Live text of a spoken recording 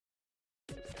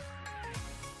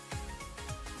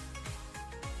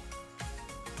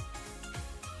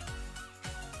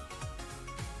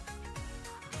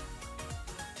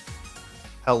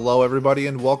Hello, everybody,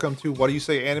 and welcome to What Do You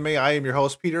Say Anime? I am your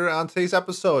host, Peter. On today's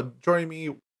episode, joining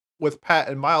me with Pat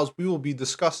and Miles, we will be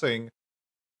discussing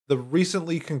the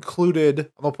recently concluded,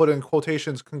 I'm going to put in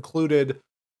quotations, concluded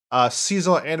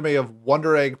seasonal anime of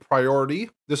Wonder Egg Priority.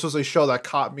 This was a show that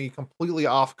caught me completely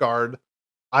off guard.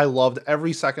 I loved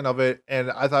every second of it,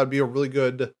 and I thought it'd be a really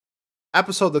good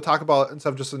episode to talk about instead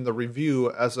of just in the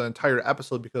review as an entire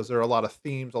episode because there are a lot of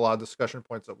themes, a lot of discussion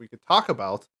points that we could talk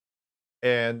about.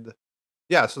 And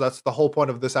yeah, so that's the whole point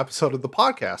of this episode of the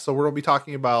podcast. So we're going to be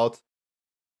talking about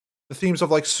the themes of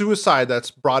like suicide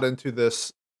that's brought into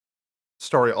this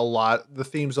story a lot, the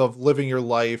themes of living your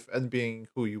life and being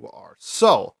who you are.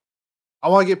 So I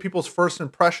want to get people's first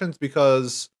impressions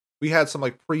because we had some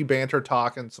like pre-banter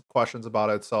talk and some questions about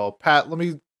it. So Pat, let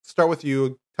me start with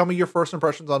you. Tell me your first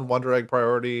impressions on Wonder Egg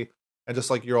Priority and just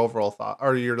like your overall thought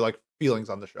or your like feelings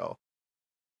on the show.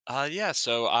 Yeah,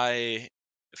 so I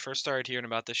first started hearing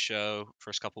about this show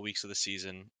first couple weeks of the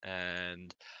season,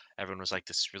 and everyone was like,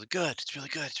 "This is really good. It's really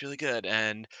good. It's really good."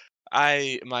 And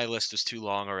my list was too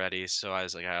long already, so I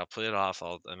was like, "I'll put it off.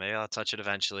 Maybe I'll touch it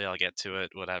eventually. I'll get to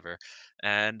it, whatever."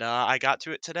 And I got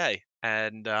to it today,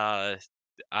 and I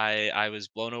was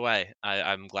blown away.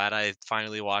 I'm glad I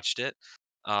finally watched it.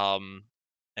 Um,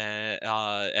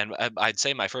 I'd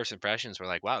say my first impressions were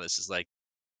like, "Wow, this is like."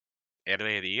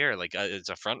 Anime of the year. Like it's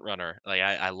a front runner. Like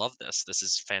I love this. This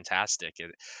is fantastic.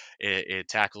 It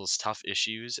tackles tough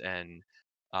issues and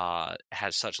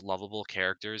has such lovable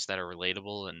characters that are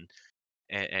relatable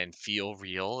and feel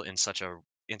real in such a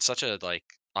like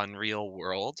unreal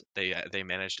world. They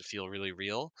manage to feel really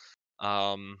real.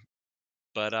 Um,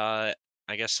 but I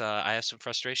guess I have some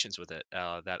frustrations with it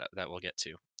that we'll get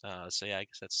to. So yeah, I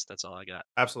guess that's all I got.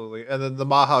 Absolutely. And then the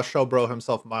Maha show bro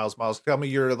himself, Miles. Miles, tell me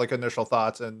your like initial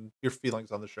thoughts and your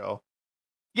feelings on the show.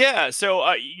 Yeah,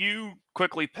 so you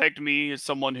quickly pegged me as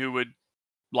someone who would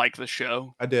like the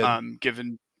show, I did.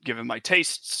 given my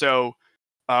tastes. So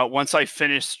once I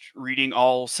finished reading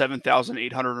all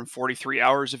 7,843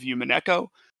 hours of Yumineko,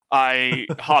 I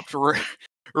hopped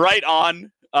right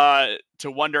on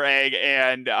to Wonder Egg,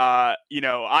 and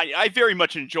I very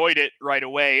much enjoyed it right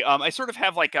away. I sort of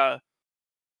have like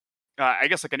I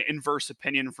guess like an inverse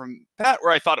opinion from Pat,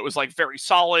 where I thought it was like very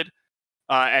solid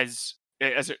as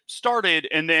it started,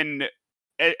 and then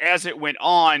as it went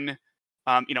on,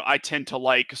 I tend to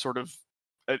like sort of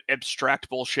abstract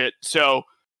bullshit. So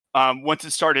once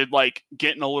it started like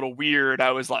getting a little weird,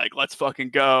 I was like, "Let's fucking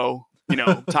go!"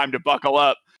 Time to buckle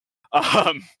up.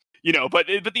 Um, but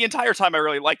the entire time I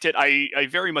really liked it. I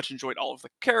very much enjoyed all of the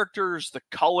characters. The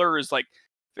color is like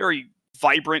very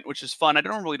vibrant, which is fun. I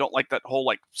don't like that whole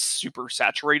like super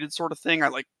saturated sort of thing. I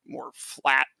like more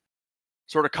flat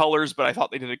sort of colors, but I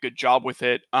thought they did a good job with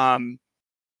it. And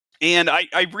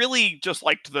I really just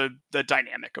liked the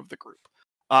dynamic of the group.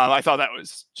 I thought that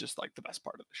was just like the best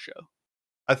part of the show.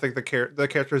 I think the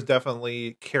characters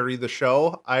definitely carry the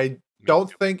show. I Me don't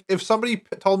too. think if somebody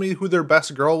told me who their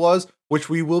best girl was, which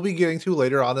we will be getting to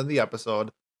later on in the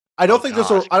episode, Oh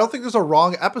God, I don't think there's a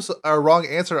wrong episode or wrong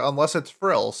answer unless it's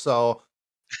Frill. So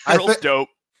I Girl's think dope.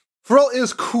 Frill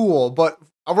is cool, but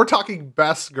we're talking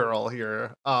best girl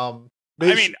here. I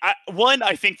maybe mean, one,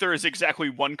 I think there is exactly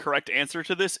one correct answer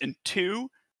to this, and two,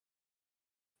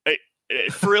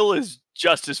 Frill is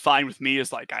just as fine with me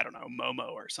as like I don't know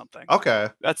Momo or something. okay.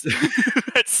 That's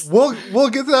that's We'll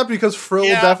get to that because Frill will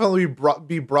yeah. definitely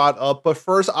be brought up. But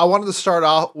first, I wanted to start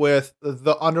out with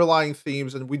the underlying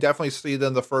themes, and we definitely see it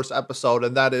in the first episode,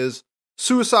 and that is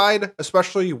suicide,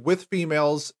 especially with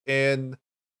females, and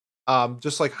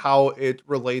just like how it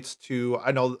relates to.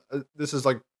 I know this is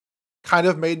like kind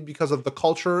of made because of the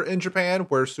culture in Japan,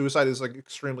 where suicide is like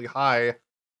extremely high,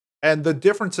 and the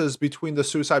differences between the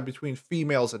suicide between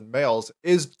females and males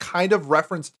is kind of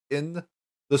referenced in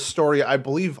the story. I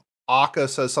believe Aka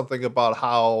says something about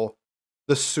how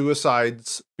the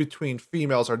suicides between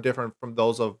females are different from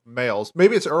those of males.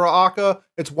 Maybe it's Ura Aka,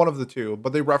 it's one of the two,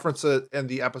 but they reference it in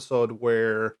the episode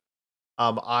where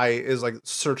I is like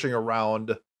searching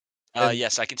around and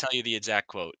yes, I can tell you the exact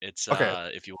quote. It's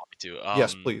okay, if you want me to.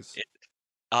 yes, please.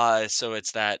 So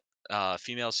it's that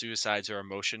female suicides are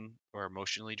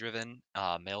emotionally driven.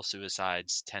 Male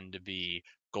suicides tend to be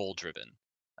goal driven,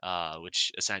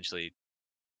 which essentially,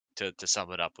 to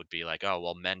sum it up, would be like, oh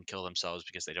well, men kill themselves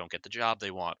because they don't get the job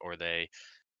they want, or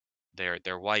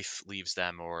their wife leaves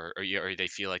them, or they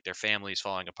feel like their family is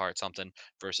falling apart, something.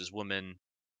 Versus women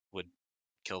would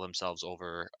kill themselves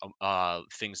over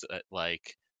things that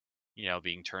like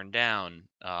being turned down,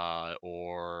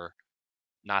 or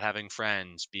not having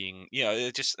friends, being,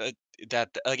 it just that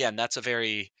again, that's a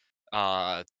very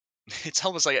it's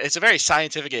almost like it's a very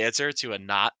scientific answer to a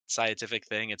not scientific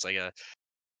thing. It's like a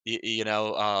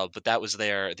but that was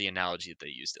the analogy that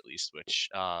they used at least, which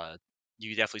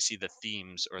you definitely see the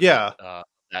themes or the Yeah.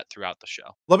 that throughout the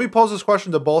show. Let me pose this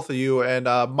question to both of you, and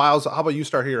Miles, how about you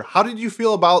start here? How did you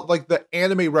feel about like the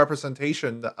anime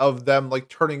representation of them like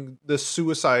turning this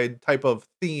suicide type of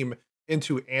theme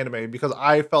into anime? Because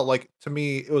I felt like to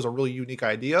me it was a really unique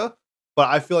idea, but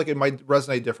I feel like it might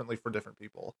resonate differently for different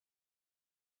people.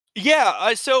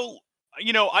 Yeah, so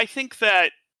I think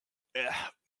that uh,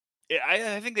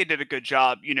 I think they did a good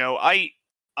job.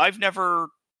 I've never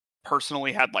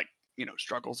personally had like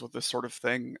struggles with this sort of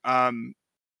thing.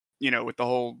 With the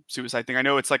whole suicide thing, I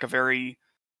know it's like a very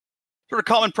sort of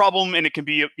common problem, and it can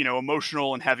be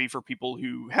emotional and heavy for people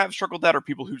who have struggled that or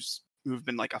people who've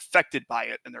been like affected by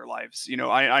it in their lives.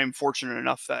 I'm fortunate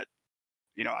enough that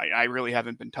I really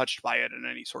haven't been touched by it in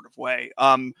any sort of way.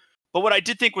 But what I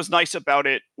did think was nice about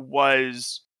it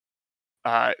was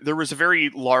there was a very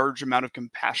large amount of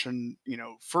compassion,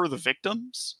 for the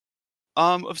victims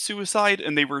of suicide,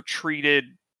 and they were treated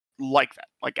like that,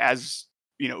 like as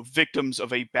victims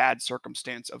of a bad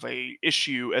circumstance, of a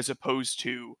issue, as opposed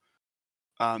to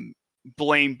um,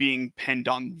 blame being pinned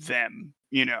on them,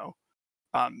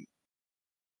 um,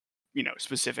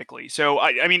 specifically. So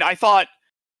I mean, I thought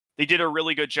they did a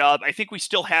really good job. I think we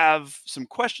still have some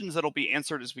questions that'll be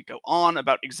answered as we go on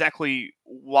about exactly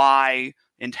why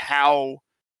and how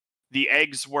the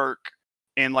eggs work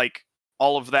and like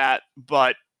all of that,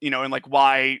 but and like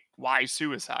why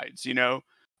suicides,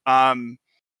 um,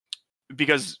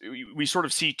 because we sort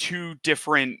of see two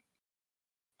different,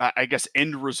 I guess,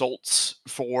 end results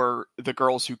for the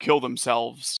girls who kill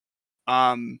themselves,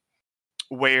 um,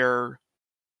 where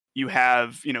you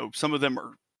have some of them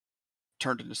are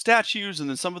turned into statues, and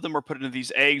then some of them are put into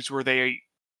these eggs where they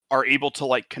are able to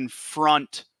like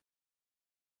confront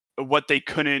what they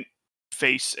couldn't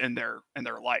face in their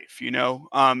life,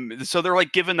 so they're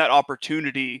like given that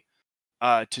opportunity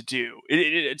to do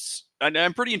it's, and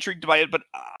I'm pretty intrigued by it, but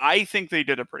I think they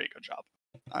did a pretty good job.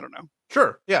 I don't know.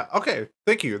 Sure. Yeah. Okay.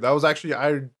 Thank you. That was actually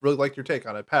I really liked your take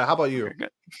on it. Pat, how about you? Okay,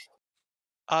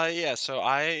 good. Yeah, so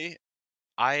I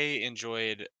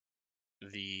enjoyed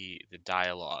the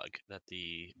dialogue that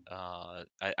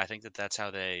I think that that's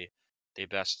how they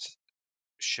best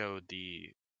showed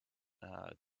uh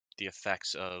the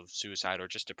effects of suicide or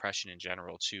just depression in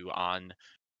general too on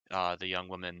the young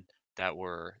women that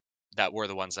were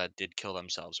the ones that did kill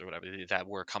themselves or whatever, that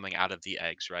were coming out of the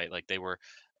eggs, right? Like they were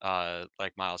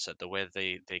like Miles said, the way that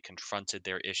they confronted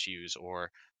their issues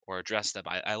or addressed them.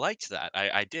 I liked that.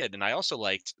 I did. And I also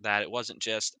liked that it wasn't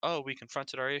just, oh, we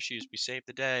confronted our issues, we saved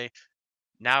the day,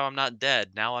 now I'm not dead.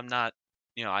 Now I'm not,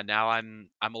 now I'm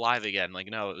alive again. Like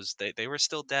no, it was they were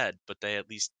still dead, but they at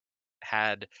least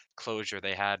had closure.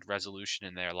 They had resolution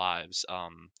in their lives.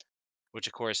 Which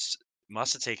of course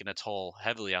must have taken a toll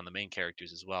heavily on the main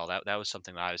characters as well. That was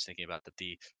something that I was thinking about, that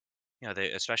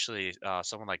they, especially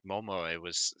someone like Momo, it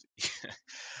was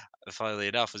funnily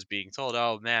enough was being told,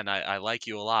 oh man, I like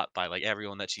you a lot by like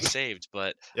everyone that she saved,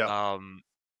 but Yeah. um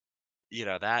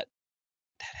that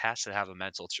has to have a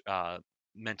mental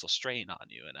strain on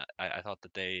you, and I thought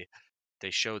that they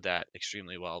showed that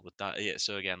extremely well with not, yeah,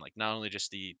 so again, like not only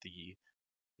just the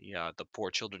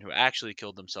poor children who actually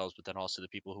killed themselves, but then also the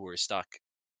people who were stuck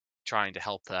trying to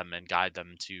help them and guide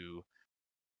them to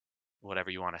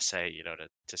whatever you want to say,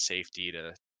 to safety,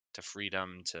 to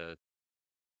freedom, to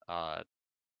uh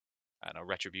I don't know,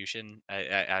 retribution.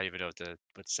 I don't even know what to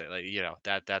say. Like,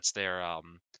 that's their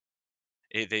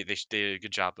they did a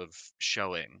good job of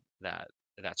showing that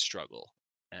struggle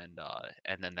and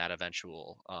then that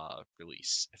eventual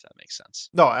release, if that makes sense.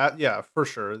 No, yeah, for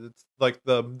sure. It's like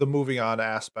the moving on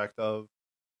aspect of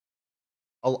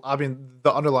I mean,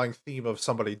 the underlying theme of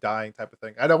somebody dying type of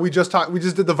thing. I know we just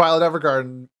did the Violet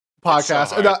Evergarden It's so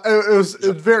podcast, and hard. it's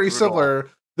very Brutal, similar.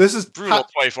 This is brutal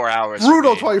 24 hours for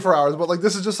brutal me. 24 hours, but like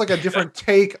this is just like a different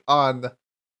take on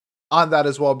that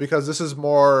as well, because this is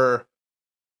more.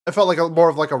 It felt like more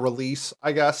of like a release,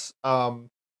 I guess. Like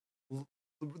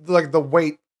the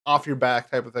weight off your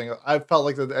back type of thing. I felt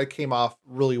like that it came off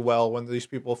really well when these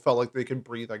people felt like they could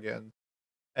breathe again,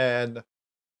 and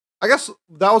I guess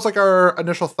that was like our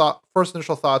first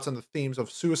initial thoughts on the themes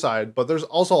of suicide, but there's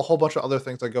also a whole bunch of other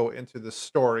things that go into this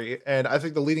story. And I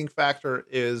think the leading factor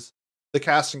is the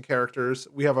casting characters.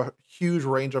 We have a huge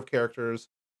range of characters.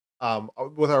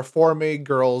 With our four main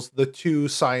girls, the two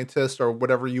scientists or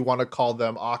whatever you want to call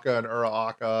them, Akka and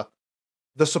Ura,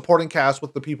 the supporting cast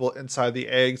with the people inside the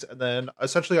eggs, and then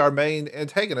essentially our main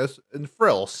antagonist in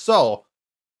Frill. So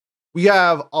we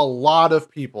have a lot of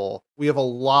people. We have a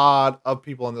lot of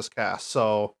people in this cast.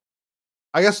 So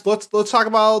I guess let's talk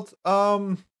about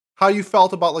how you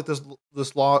felt about like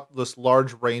this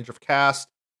large range of cast.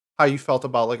 How you felt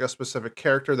about like a specific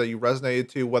character that you resonated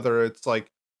to, whether it's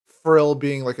like Frill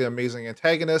being like an amazing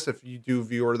antagonist, if you do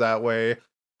view her that way.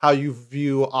 How you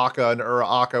view Akka and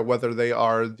Uraraka, whether they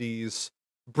are these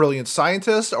brilliant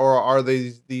scientists or are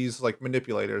they these like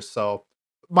manipulators. So,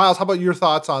 Miles, how about your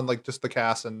thoughts on like just the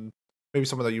cast and maybe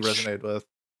someone that you resonated with?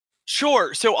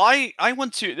 Sure. So I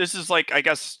want to. This is like, I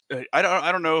guess I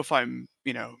don't know if I'm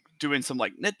doing some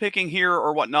like nitpicking here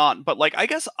or whatnot, but like I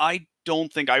guess I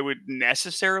don't think I would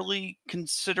necessarily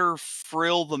consider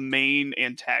Frill the main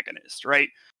antagonist, right?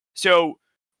 So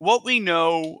what we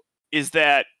know is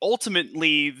that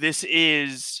ultimately this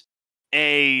is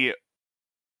a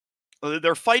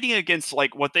they're fighting against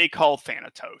like what they call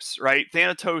Thanatos, right?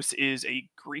 Thanatos is a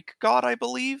Greek god, I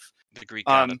believe. The Greek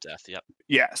god Um, of death. Yep.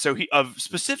 yeah, so he of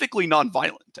specifically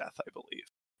nonviolent death, I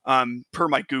believe. Per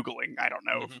my googling, I don't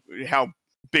know how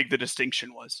big the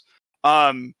distinction was.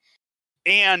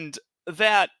 And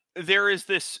that there is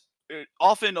this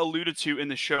often alluded to in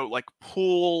the show, like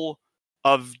pool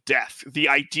of death. The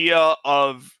idea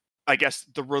of, I guess,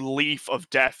 the relief of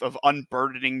death, of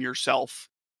unburdening yourself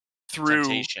through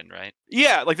Temptation, right?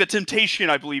 yeah, like the temptation,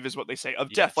 I believe, is what they say, of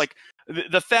death. Yes. Like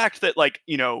the fact that, like,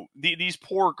 these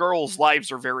poor girls'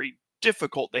 lives are very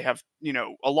difficult. They have,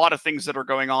 a lot of things that are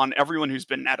going on. Everyone who's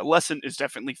been an adolescent has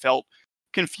definitely felt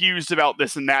confused about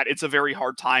this and that. It's a very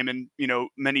hard time in,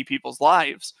 many people's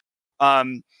lives.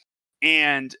 And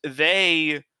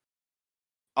they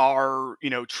are,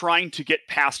 trying to get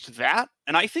past that.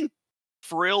 And I think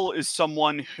Frill is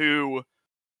someone who,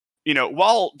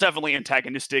 while definitely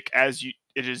antagonistic, as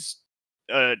it is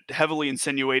heavily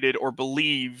insinuated or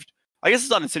believed. I guess it's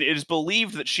not insinuated. It is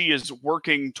believed that she is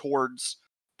working towards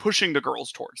pushing the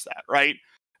girls towards that, right?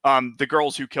 The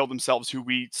girls who kill themselves, who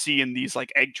we see in these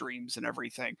like egg dreams and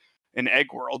everything in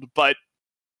Egg World. But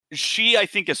she, I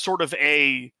think, is sort of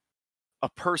a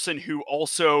person who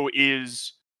also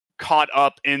is caught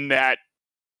up in that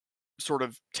sort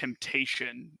of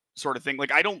temptation sort of thing.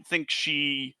 Like, I don't think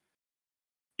she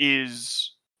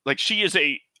is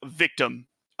a victim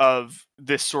of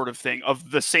this sort of thing,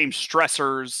 of the same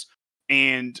stressors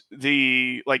and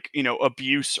the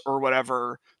abuse or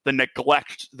whatever, the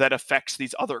neglect that affects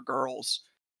these other girls.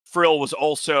 Frill was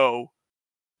also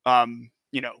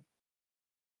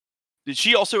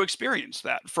she also experienced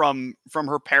that from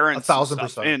her parents and stuff.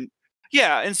 1,000%. And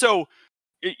yeah, and so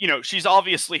she's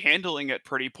obviously handling it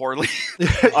pretty poorly.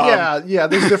 Yeah,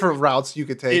 there's different routes you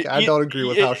could take. I don't agree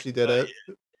with how she did it.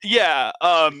 Yeah,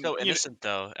 She's so innocent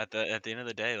though. At the end of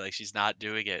the day, like she's not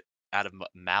doing it out of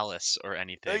malice or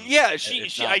anything. yeah,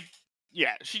 It's not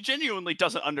she genuinely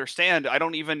doesn't understand. I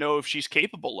don't even know if she's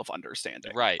capable of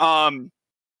understanding. right.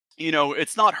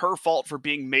 It's not her fault for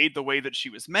being made the way that she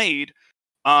was made.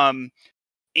 And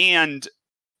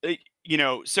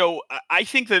so I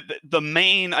think that the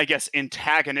main, I guess,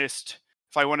 antagonist,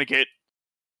 if I want to get,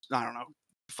 I don't know,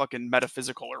 fucking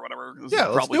metaphysical or whatever, this Yeah,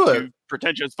 is let's probably do too it.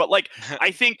 pretentious, but like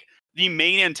I think the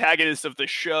main antagonist of the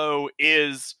show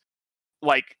is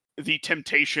like the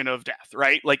temptation of death,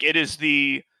 right? Like it is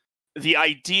the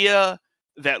idea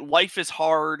that life is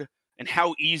hard and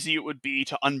how easy it would be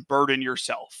to unburden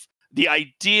yourself. The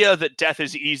idea that death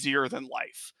is easier than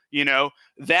life,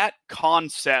 that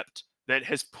concept that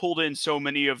has pulled in so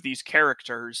many of these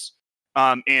characters,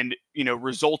 and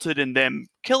resulted in them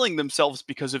killing themselves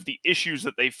because of the issues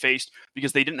that they faced,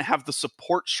 because they didn't have the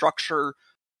support structure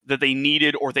that they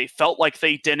needed, or they felt like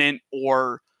they didn't,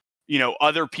 or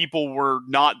other people were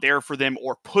not there for them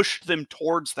or pushed them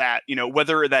towards that,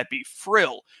 whether that be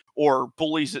Frill or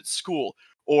bullies at school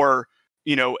or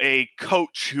a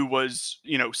coach who was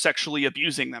sexually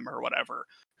abusing them or whatever,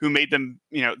 who made them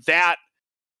that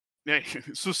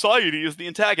society is the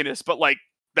antagonist, but like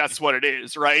that's what it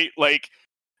is, right? Like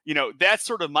that's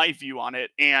sort of my view on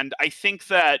it. And I think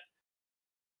that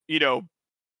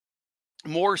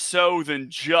more so than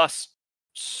just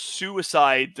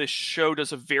suicide, this show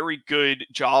does a very good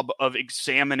job of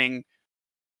examining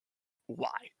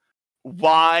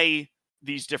why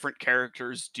these different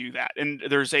characters do that. And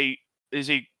there's a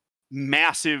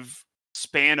massive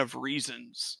span of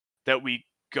reasons that we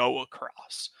go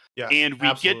across. Yeah, And we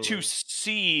absolutely. get to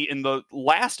see in the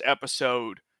last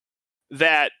episode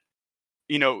that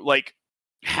like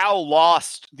how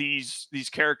lost these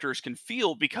characters can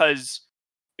feel, because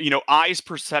Ai's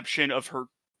perception of her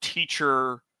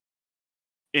teacher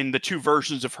in the two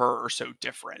versions of her are so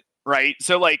different, right?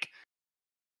 So like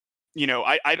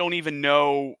I don't even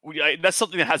know. That's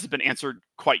something that hasn't been answered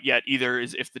quite yet either.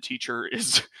 Is if the teacher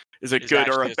is a good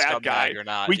or a bad guy or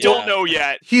not. We don't know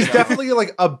yet. He's definitely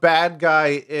like a bad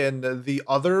guy in the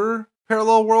other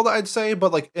parallel world, I'd say,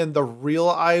 but like in the real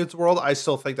Eyes world, I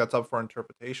still think that's up for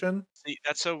interpretation. See,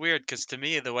 that's so weird because to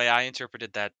me, the way I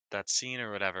interpreted that scene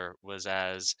or whatever was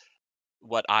as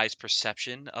what I's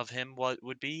perception of him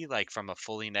would be like from a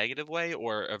fully negative way,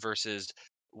 or versus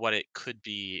what it could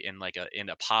be in like in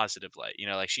a positive light.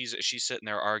 Like she's sitting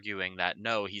there arguing that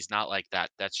no, he's not like that.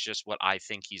 That's just what I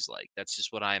think he's like. That's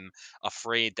just what I'm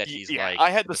afraid that he's like. I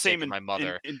had for the same sake of my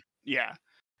mother. Yeah.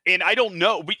 And I don't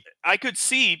know. I could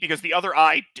see because the other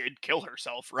Eye did kill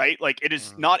herself, right? Like it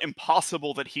is not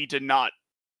impossible that he did not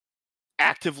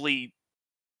actively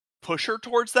push her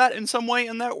towards that in some way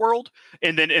in that world.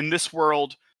 And then in this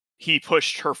world, he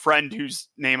pushed her friend, whose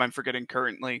name I'm forgetting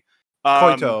currently,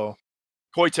 Koito,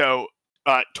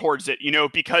 towards it.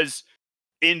 Because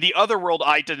in the other world,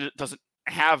 Eye doesn't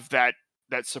have that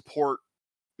support,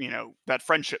 that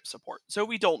friendship support. So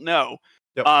we don't know.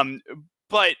 Yep.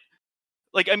 But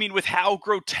like, I mean, with how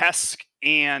grotesque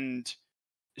and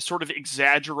sort of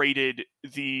exaggerated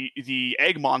the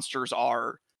egg monsters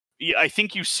are, I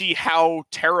think you see how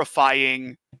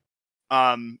terrifying,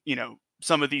 some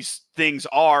of these things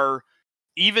are.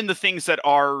 Even the things that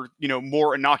are,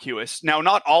 more innocuous. Now,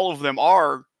 not all of them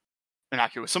are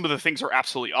innocuous. Some of the things are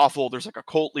absolutely awful. There's like a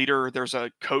cult leader. There's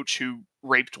a coach who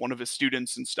raped one of his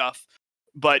students and stuff.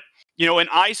 But, in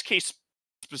Ai's case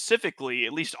specifically,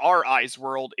 at least our Ai's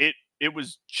world, it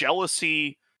was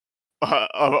jealousy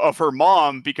of her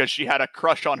mom because she had a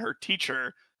crush on her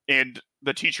teacher and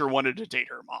the teacher wanted to date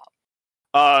her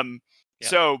mom.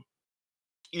 So,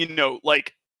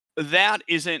 like that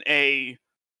isn't a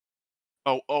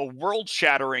world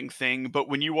shattering thing, but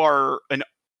when you are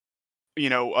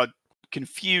a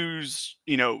confused,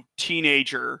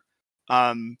 teenager,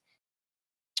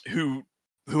 who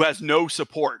has no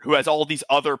support, who has all these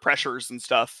other pressures and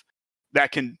stuff,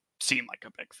 that can seem like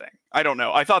a big thing. I don't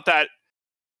know. I thought that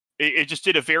it just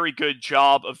did a very good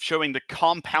job of showing the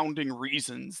compounding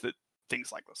reasons that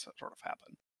things like this sort of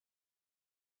happen.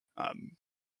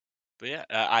 But yeah,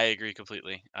 I agree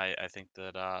completely. I think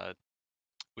that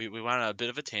we went on a bit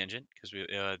of a tangent because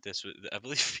I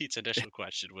believe Pete's initial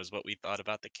question was what we thought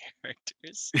about the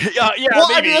characters. yeah. Well,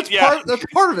 maybe, I mean, that's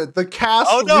part of it. The cast.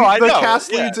 Oh no, I know.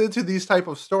 Cast leads into these type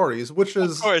of stories, which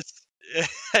is of course.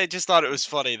 I just thought it was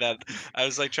funny that I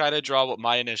was like trying to draw what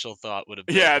my initial thought would have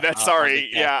been. Yeah, that's sorry.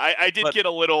 Yeah, I did get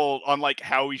a little on like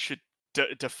how we should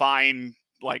define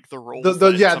like the roles. The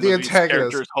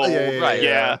antagonist. Hold. Right.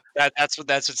 Yeah. That's what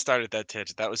started that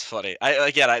tangent. That was funny.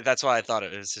 That's why I thought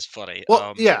it was just funny.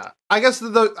 Well, yeah. I guess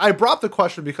I brought the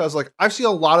question because like I've seen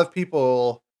a lot of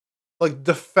people like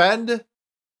defend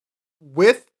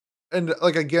with and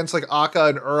like against like Akka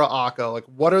and Ura Akka. Like,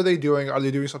 what are they doing? Are they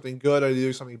doing something good? Are they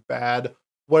doing something bad?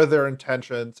 What are their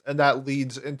intentions? And that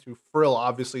leads into Frill,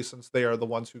 obviously, since they are the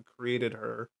ones who created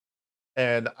her.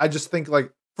 And I just think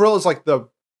like Frill is like the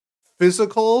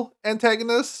physical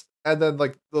antagonist, and then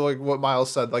like what Miles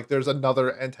said, like there's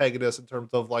another antagonist in terms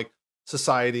of like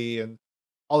society and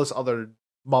all this other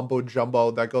mumbo jumbo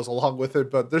that goes along with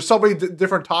it. But there's so many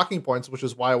different talking points, which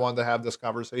is why I wanted to have this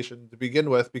conversation to begin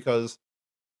with, because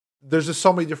there's just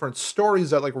so many different stories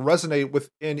that like resonate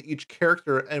within each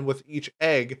character and with each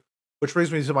egg, which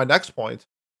brings me to my next point.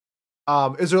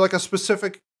 Is there like a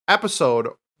specific episode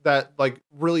that like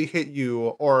really hit you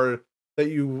or that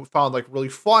you found like really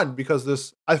fun?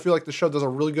 Because I feel like the show does a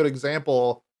really good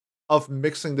example of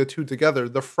mixing the two together.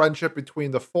 The friendship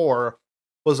between the four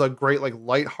was a great like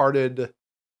lighthearted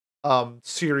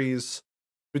series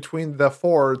between the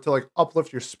four to like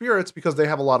uplift your spirits because they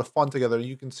have a lot of fun together.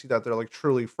 You can see that they're like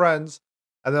truly friends.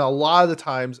 And then a lot of the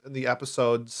times in the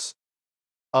episodes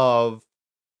of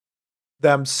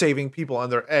them saving people and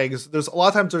their eggs, there's a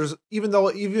lot of times even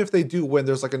if they do win,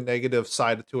 there's like a negative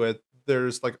side to it.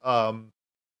 There's like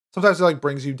sometimes it like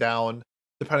brings you down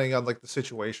depending on like the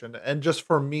situation. And just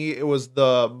for me, it was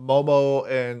the Momo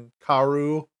and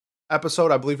Kaoru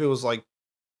episode. I believe it was like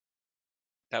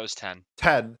that was 10.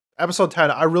 Episode 10.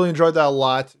 I really enjoyed that a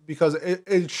lot because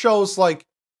it shows like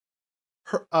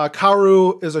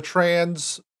Kaoru is a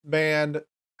trans man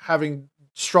having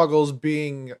struggles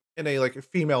being in a like a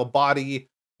female body.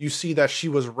 You see that she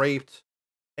was raped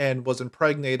and was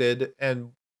impregnated,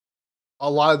 and a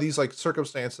lot of these like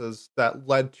circumstances that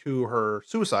led to her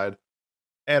suicide.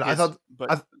 And yes,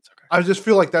 I just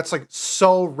feel like that's like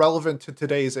so relevant to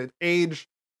today's age,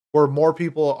 where more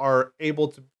people are able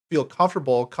to feel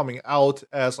comfortable coming out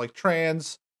as like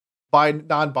trans,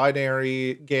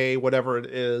 non-binary, gay, whatever it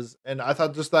is. And I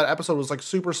thought just that episode was like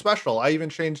super special. I even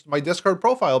changed my Discord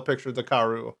profile picture to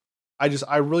Karu.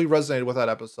 I really resonated with that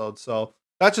episode. So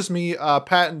that's just me.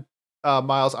 Pat and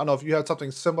Miles, I don't know if you had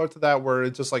something similar to that where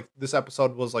it's just like this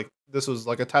episode was like this was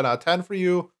like a 10 out of 10 for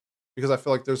you, because I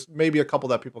feel like there's maybe a couple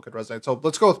that people could resonate. So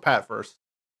let's go with Pat first.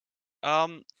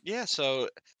 Yeah. So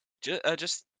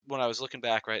just when I was looking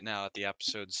back right now at the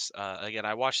episodes, again,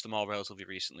 I watched them all relatively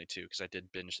recently too, because I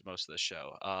did binge most of the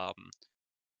show.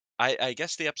 I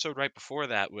guess the episode right before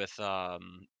that with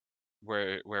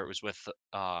where it was with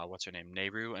what's her name,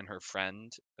 Nehru and her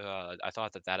friend. I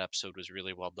thought that episode was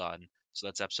really well done. So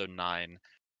that's episode 9,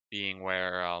 being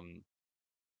where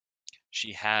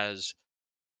she has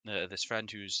this friend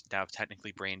who's now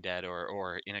technically brain dead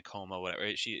or in a coma,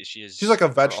 whatever. She is She's like a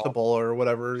for all vegetable or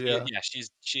whatever. Yeah. yeah,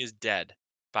 she is dead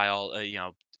by all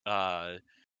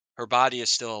her body is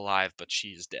still alive, but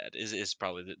she's dead. Is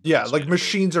probably the Yeah, best way like to phrase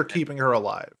machines are it. keeping her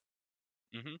alive.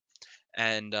 Hmm.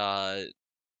 And I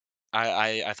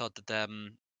thought that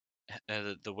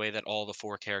the way that all the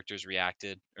 4 characters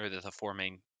reacted, or that the 4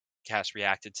 main cast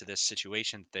reacted to this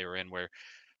situation that they were in, where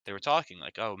they were talking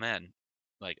like, oh man,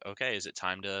 like, okay, is it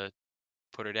time to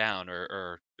put her down,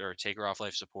 or take her off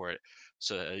life support?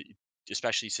 So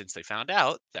especially since they found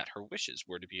out that her wishes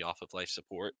were to be off of life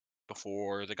support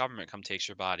before the government come takes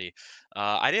her body.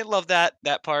 I didn't love that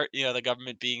part, the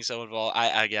government being so involved.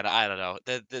 I don't know.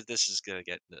 This is gonna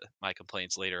get my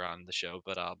complaints later on in the show,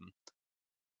 but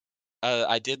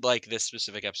I did like this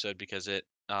specific episode because it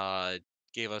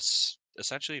gave us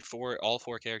essentially all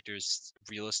 4 characters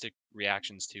realistic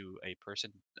reactions to a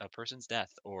person's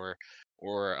death, or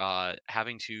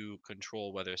having to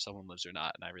control whether someone lives or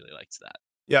not, and I really liked that.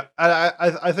 Yeah,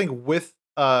 I think with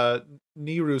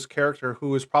Neru's character,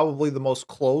 who is probably the most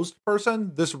closed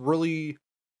person, this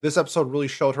episode really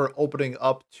showed her opening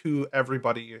up to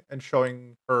everybody and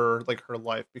showing her like her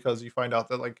life, because you find out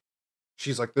that like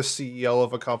she's like the CEO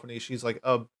of a company. She's like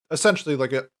essentially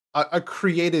like a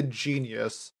created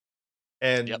genius,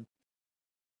 Yep. and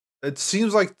it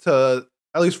seems like, to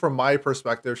at least from my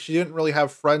perspective, she didn't really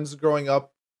have friends growing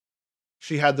up.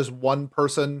 She had this one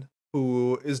person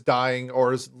who is dying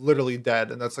or is literally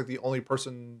dead, and that's like the only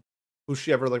person who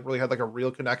she ever like really had like a real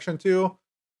connection to,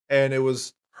 and it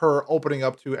was her opening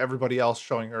up to everybody else,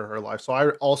 showing her her life. So I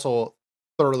also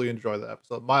thoroughly enjoyed the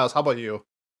episode. Miles, how about you?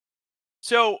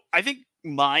 So I think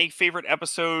my favorite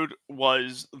episode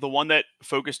was the one that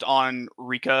focused on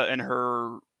Rika and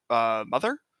her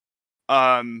mother.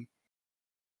 Um,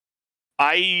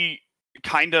 I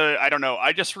I don't know.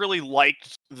 I just really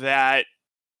liked that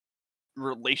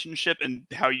relationship and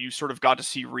how you sort of got to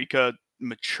see Rika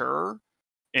mature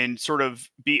and sort of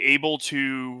be able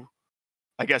to,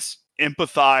 I guess,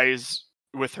 empathize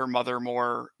with her mother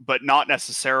more, but not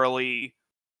necessarily.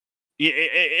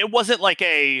 It wasn't like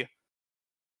a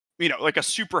like a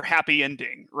super happy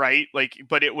ending, right? Like,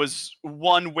 but it was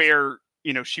one where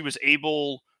she was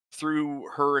able through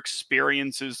her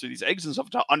experiences through these eggs and stuff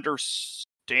to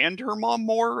understand her mom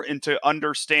more and to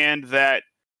understand that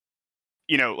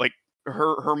like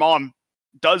her mom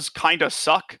does kind of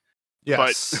suck, but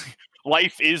Yes.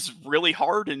 life is really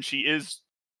hard and she is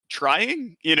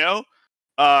trying,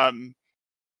 um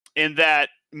and that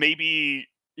maybe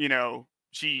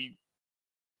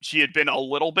she had been a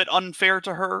little bit unfair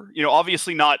to her,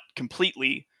 obviously not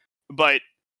completely, but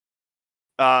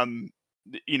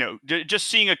just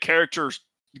seeing a character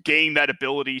gain that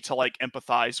ability to like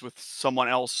empathize with someone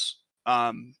else,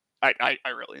 I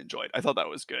really enjoyed. I thought that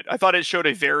was good. I thought it showed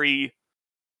a very,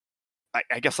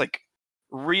 I guess, like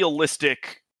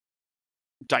realistic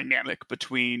dynamic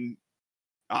between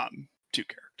two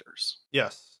characters.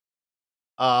 Yes.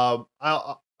 I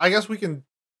guess we can.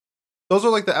 Those are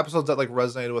like the episodes that like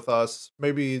resonated with us.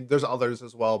 Maybe there's others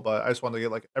as well, but I just wanted to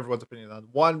get like everyone's opinion on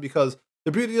one, because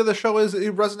the beauty of the show is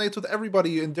it resonates with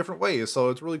everybody in different ways. So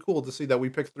it's really cool to see that we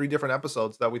picked 3 different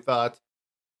episodes that we thought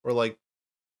were like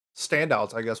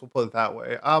standouts, I guess we'll put it that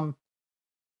way.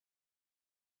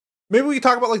 Maybe we can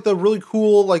talk about like the really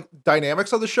cool like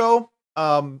dynamics of the show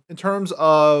in terms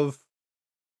of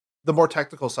the more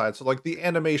technical side. So like the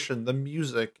animation, the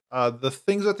music, the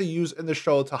things that they use in the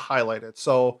show to highlight it.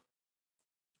 So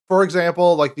for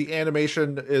example, like the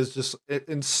animation is just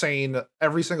insane.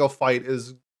 Every single fight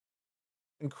is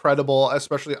incredible.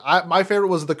 Especially, my favorite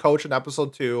was the coach in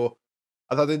episode 2.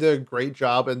 I thought they did a great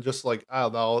job, and just like I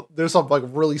don't know, there's some like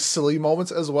really silly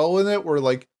moments as well in it where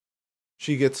like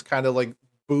she gets kind of like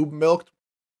boob milked,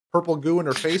 purple goo in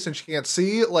her face, and she can't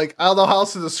see. Like I don't know how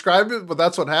else to describe it, but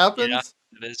that's what Yeah, happens.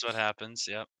 it is what happens.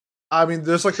 Yep. I mean,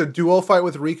 there's like the duo fight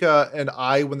with Rika and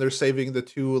I when they're saving the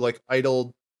 2 like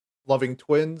idle loving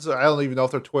twins. I don't even know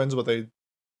if they're twins, but they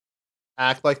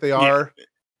act like they Yeah. are.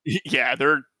 Yeah,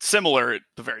 they're similar at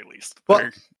the very least. But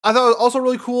They're- I thought it was also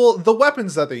really cool the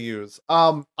weapons that they use.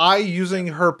 I using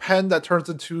her pen that turns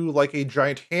into like a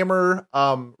giant hammer.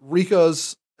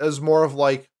 Rika's is more of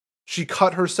like she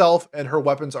cut herself and her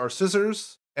weapons are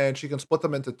scissors and she can split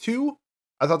them into two.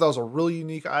 I thought that was a really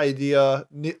unique idea.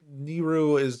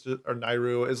 Niru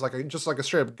is like just like a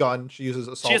straight up gun. She uses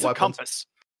assault she has a weapons. compass,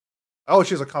 Oh,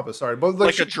 she has a compass. Sorry, but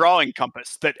like a drawing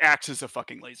compass that acts as a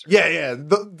fucking laser. yeah.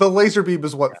 The laser beam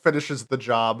is what finishes the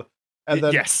job. And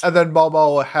then Yes. and then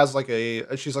Momo has like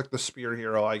she's like the spear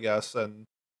hero, I guess, and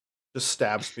just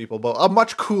stabs people, but a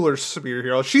much cooler spear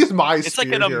hero. She's my It's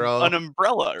spear like hero. an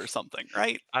umbrella or something,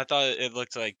 right? I thought it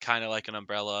looked like kind of like an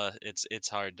umbrella. It's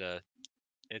hard to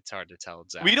tell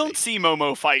exactly. We don't see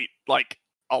Momo fight like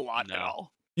a lot at No.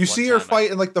 all. You One see her time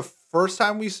fight in like the first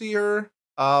time we see her.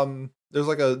 There's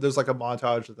like a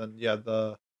montage, and then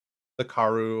the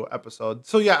Karu episode.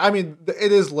 So yeah, I mean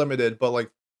it is limited, but like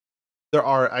there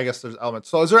are, I guess there's elements.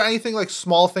 So is there anything like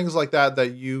small things like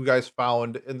that you guys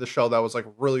found in the show that was like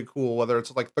really cool, whether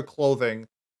it's like the clothing,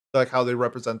 like how they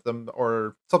represent them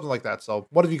or something like that? So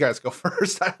one of you guys go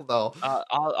first. I don't know.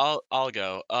 I'll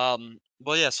go.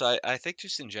 Well, yeah. So I think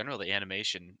just in general, the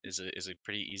animation is a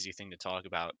pretty easy thing to talk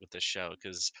about with this show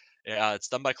because it's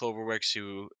done by Cloverworks,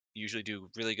 who usually do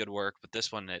really good work. But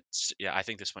this one, I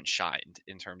think this one shined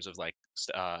in terms of like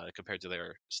compared to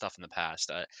their stuff in the past.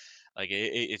 Like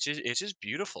it's just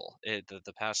beautiful.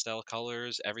 The pastel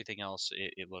colors, everything else,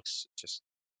 it looks just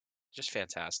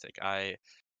fantastic.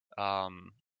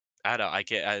 Um I don't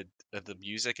know. The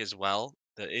music as well.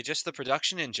 Just the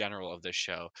production in general of this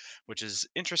show, which is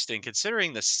interesting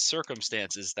considering the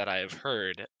circumstances that I have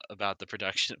heard about the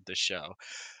production of this show,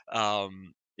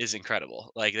 is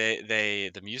incredible. Like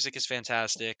the music is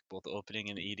fantastic. Both the opening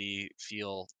and ED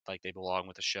feel like they belong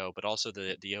with the show, but also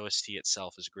the OST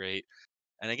itself is great.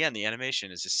 And again, the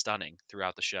animation is just stunning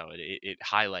throughout the show. It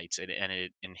highlights it and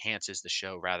it enhances the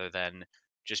show rather than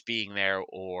just being there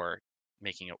or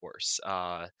making it worse.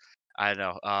 I don't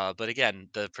know. But again,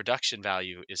 the production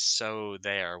value is so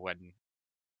there when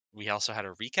we also had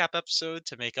a recap episode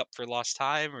to make up for lost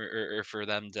time or for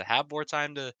them to have more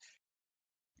time to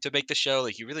make the show.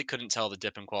 Like you really couldn't tell the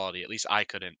dip in quality. At least I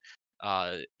couldn't.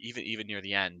 Even near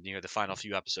the end, near the final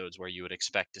few episodes where you would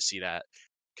expect to see that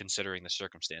considering the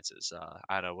circumstances.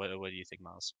 I don't know. What do you think,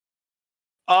 Miles?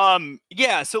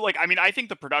 Yeah, so like I mean I think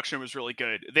the production was really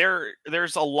good.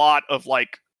 There's a lot of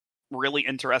like really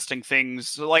interesting things.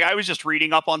 So, like I was just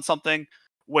reading up on something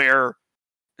where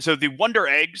so the Wonder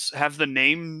Eggs have the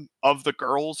name of the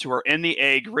girls who are in the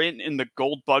egg written in the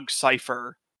Gold Bug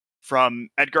cipher from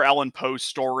Edgar Allan Poe's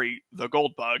story The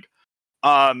Gold Bug.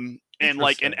 And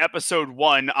like in episode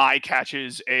 1, I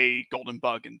catches a golden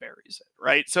bug and buries it,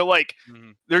 right? So like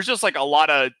there's just like a lot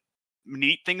of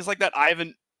neat things like that. I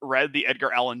haven't read the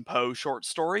Edgar Allan Poe short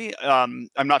story. I'm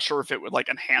not sure if it would like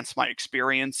enhance my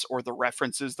experience or the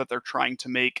references that they're trying to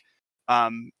make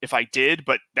if I did,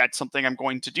 but that's something I'm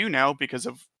going to do now because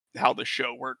of how the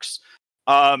show works.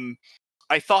 I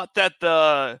thought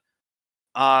that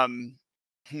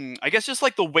I guess just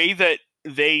like the way that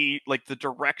they like the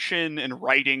direction and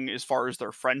writing as far as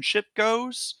their friendship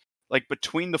goes, like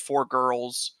between the four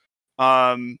girls,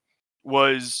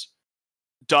 was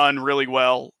done really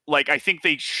well. Like I think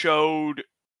they showed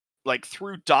like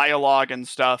through dialogue and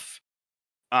stuff,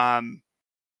 a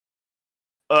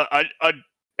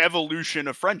evolution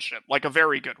of friendship, like a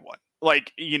very good one.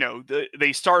 Like, you know,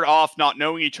 they start off not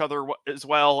knowing each other as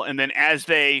well, and then as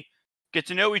they get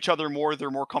to know each other more,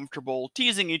 they're more comfortable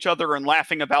teasing each other and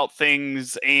laughing about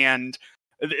things, and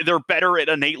they're better at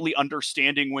innately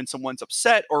understanding when someone's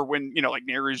upset or when, you know, like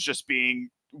Neru's just being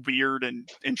weird and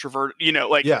introverted, you know,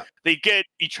 like they get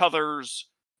each other's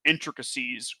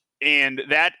intricacies, and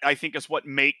that I think is what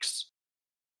makes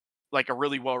like a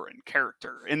really well-written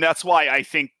character. And that's why I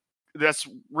think that's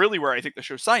really where I think the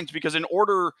show shines, because in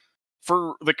order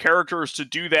for the characters to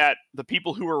do that, the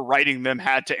people who were writing them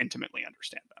had to intimately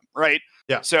understand them, right?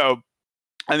 Yeah. So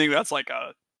I think that's like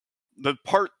the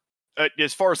part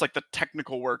as far as like the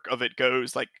technical work of it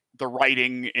goes, like the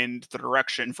writing and the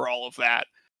direction for all of that,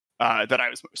 that I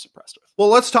was most impressed with. Well,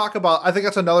 let's talk about, I think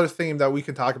that's another theme that we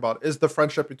can talk about, is the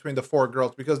friendship between the four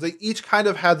girls, because they each kind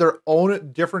of had their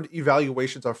own different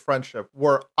evaluations of friendship,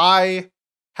 where I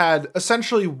had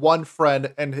essentially one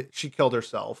friend and she killed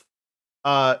herself.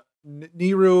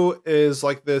 Niru is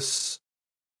like this,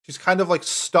 she's kind of like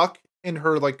stuck in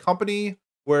her like company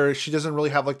where she doesn't really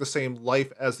have like the same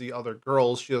life as the other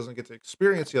girls. She doesn't get to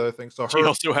experience the other things. So she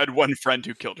also had one friend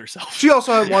who killed herself. She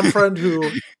also had one friend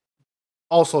who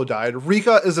also died.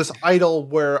 Rika is this idol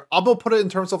where I'm gonna put it in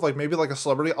terms of like maybe like a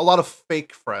celebrity, a lot of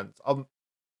fake friends.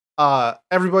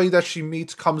 Everybody that she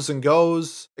meets comes and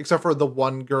goes, except for the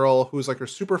one girl who's like her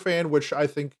super fan, which I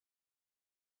think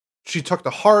she took to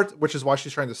heart, which is why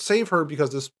she's trying to save her,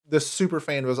 because this super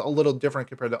fan was a little different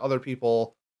compared to other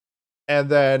people. And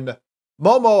then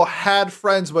Momo had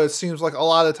friends, but it seems like a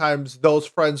lot of times those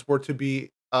friends were to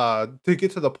be to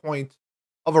get to the point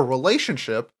of a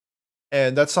relationship.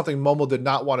 And that's something Momo did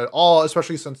not want at all,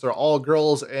 especially since they're all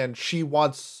girls and she's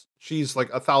like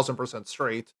 1,000%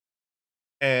 straight.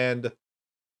 And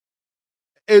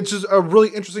it's just a really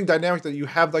interesting dynamic that you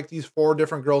have like these 4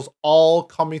 different girls all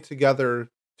coming together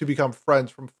to become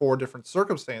friends from 4 different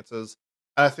circumstances.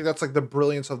 And I think that's like the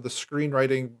brilliance of the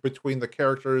screenwriting between the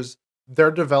characters,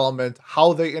 their development,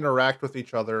 how they interact with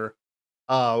each other.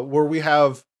 Where we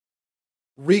have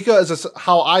Rika is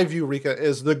how I view Rika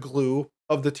is the glue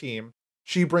of the team.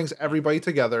 She brings everybody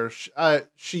together.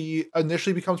 She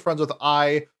initially becomes friends with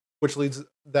Ai, which leads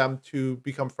them to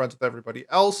become friends with everybody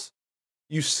else.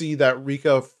 You see that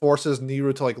Rika forces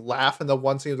Neru to like laugh in the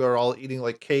one scene where they're all eating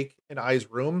like cake in Ai's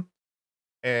room.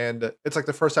 And it's like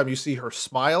the first time you see her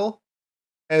smile.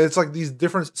 And it's like these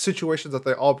different situations that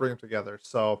they all bring together.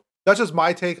 So that's just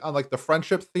my take on like the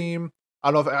friendship theme.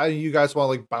 I don't know if any of you guys want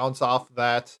to like bounce off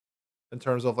that in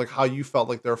terms of like how you felt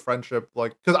like their friendship,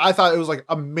 like, because I thought it was like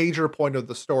a major point of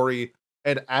the story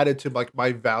and added to like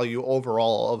my value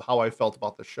overall of how I felt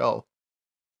about the show.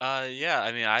 Yeah,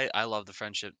 I mean, I love the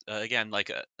friendship. Again,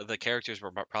 like the characters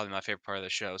were probably my favorite part of the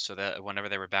show. So that whenever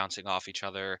they were bouncing off each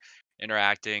other,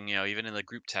 interacting, even in the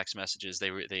group text messages, they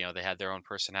had their own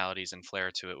personalities and flair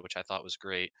to it, which I thought was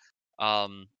great.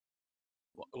 Um,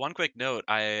 One quick note,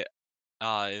 it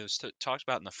was talked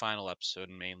about in the final episode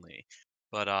mainly,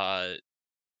 but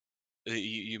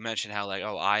you mentioned how like,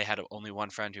 oh, I had only one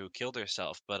friend who killed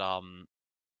herself, but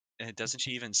and doesn't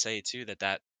she even say too that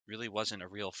that really wasn't a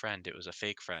real friend? It was a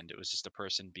fake friend. It was just a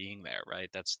person being there, right?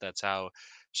 That's how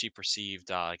she perceived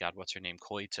God, what's her name,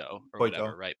 Koito or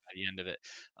whatever, Koito. right? By the end of it,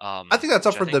 I think that's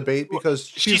up which I for think, debate Well, because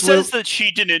she she's says that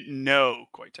she didn't know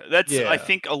Koita. That's, I yeah.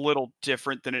 think, a little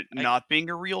different than it I not being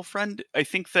a real friend. I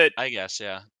think that I guess,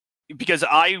 yeah, because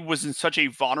I was in such a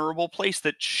vulnerable place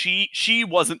that she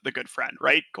wasn't the good friend,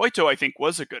 right? Koito, I think,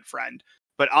 was a good friend,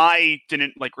 but I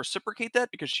didn't like reciprocate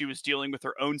that because she was dealing with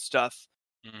her own stuff,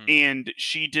 hmm and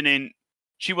she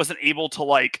wasn't able to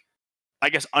like, I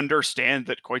guess, understand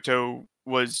that Koito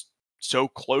was so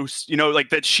close, like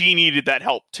that she needed that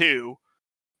help too.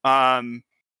 Um,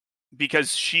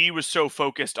 because she was so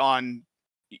focused on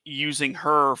using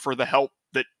her for the help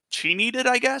that she needed,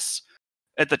 I guess,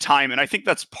 at the time. And I think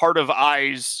that's part of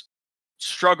Ai's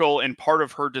struggle and part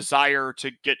of her desire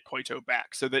to get Koito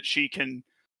back so that she can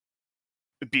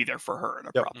be there for her in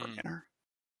a Yep, proper hmm manner.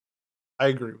 I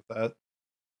agree with that.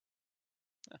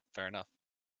 fair enough.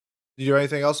 Do you have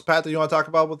anything else, Pat, that you want to talk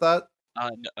about with that?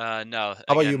 No, How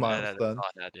about you, again, Miles? that's Then all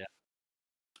I had, yeah.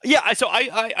 Yeah, so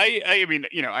I mean,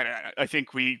 I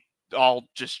think we all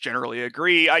just generally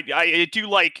agree. I do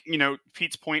like,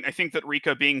 Pete's point. I think that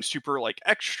Rika being super like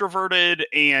extroverted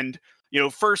and,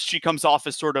 first she comes off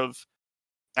as sort of,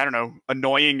 I don't know,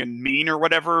 annoying and mean or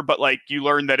whatever, but like you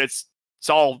learn that it's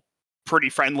all pretty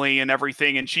friendly and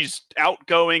everything, and she's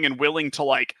outgoing and willing to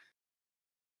like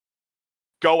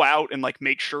go out and like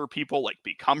make sure people like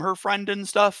become her friend and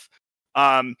stuff.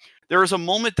 There was a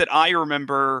moment that I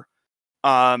remember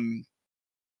um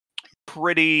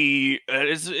pretty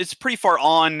it's pretty far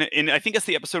on, and I think it's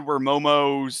the episode where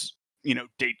Momo's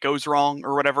date goes wrong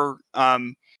or whatever,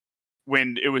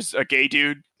 when it was a gay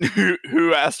dude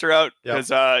who asked her out yep.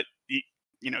 because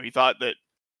he thought that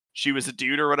she was a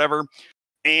dude or whatever,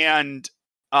 and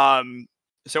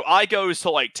so I goes to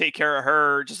like take care of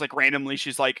her just like randomly.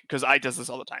 She's like, because I does this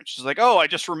all the time, she's like, oh, I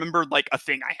just remembered like a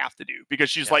thing I have to do, because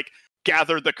she's Yeah. like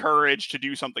gathered the courage to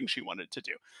do something she wanted to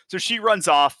do. So she runs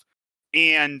off,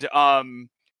 and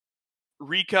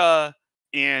Rika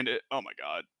and oh my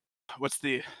god, what's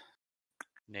the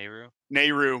Nehru.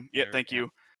 Nehru? Yeah, Nehru, thank yeah. you. I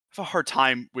have a hard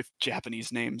time with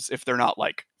Japanese names if they're not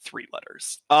like 3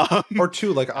 letters. Or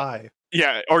 2 like Yeah. I.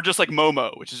 Yeah, or just like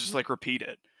Momo, which is just like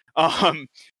repeated.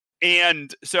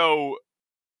 And so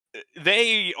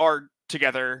they are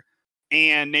together,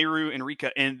 and Nehru and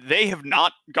Rika, and they have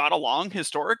not got along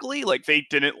historically. Like they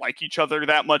didn't like each other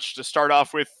that much to start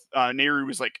off with. Nehru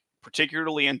was like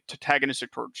particularly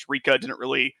antagonistic towards Rika, didn't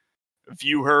really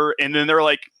view her, and then they're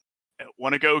like,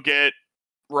 want to go get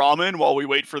ramen while we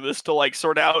wait for this to like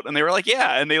sort out? And they were like,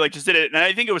 yeah, and they like just did it. And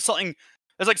I think it was something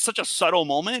that's like such a subtle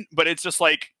moment, but it's just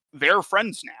like they're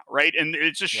friends now, right? And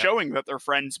it's just Yep. showing that they're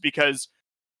friends because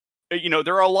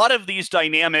there are a lot of these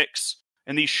dynamics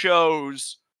and these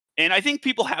shows, and I think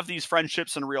people have these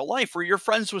friendships in real life where you're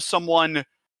friends with someone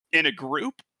in a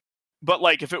group, but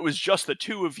like if it was just the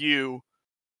two of you,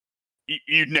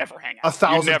 you'd never hang out.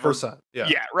 1,000%. Yeah.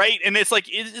 Yeah, right. And it's like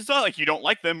it's not like you don't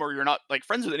like them or you're not like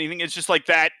friends with anything. It's just like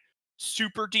that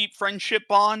super deep friendship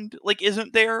bond like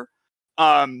isn't there.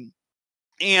 And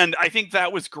I think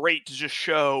that was great to just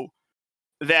show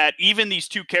that even these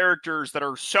two characters that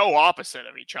are so opposite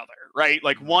of each other, right?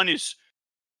 Like one is,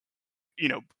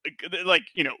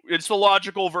 it's the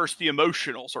logical versus the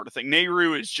emotional sort of thing.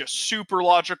 Nehru is just super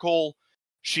logical.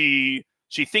 She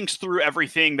thinks through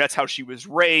everything. That's how she was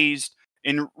raised.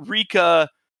 And Rika,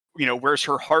 wears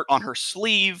her heart on her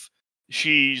sleeve.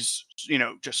 She's,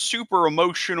 just super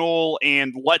emotional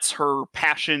and lets her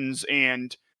passions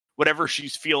and whatever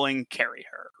she's feeling carry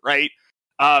her, right?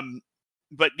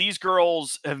 But these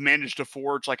girls have managed to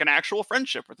forge like an actual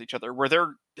friendship with each other where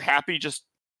they're happy just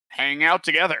hanging out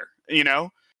together,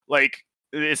 like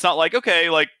it's not like, okay,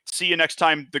 like see you next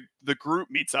time the group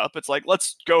meets up. It's like,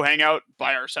 let's go hang out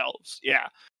by ourselves. Yeah.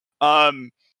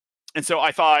 And so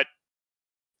I thought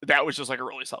that was just like a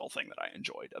really subtle thing that I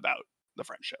enjoyed about the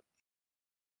friendship.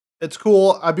 It's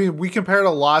cool. I mean, we compared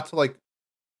a lot to like,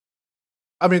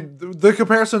 I mean, the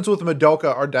comparisons with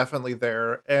Madoka are definitely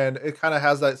there, and it kind of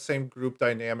has that same group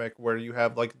dynamic where you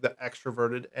have like the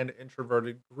extroverted and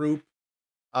introverted group.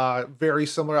 Very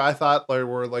similar, I thought, like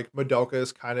where like Madoka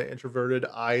is kind of introverted,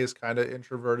 Ai is kind of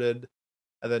introverted,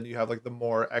 and then you have like the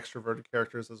more extroverted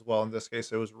characters as well. In this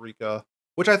case, it was Rika,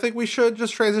 which I think we should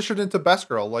just transition into Best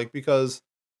Girl, like because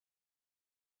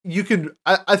you can.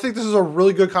 I think this is a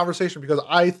really good conversation because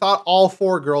I thought all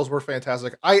four girls were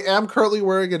fantastic. I am currently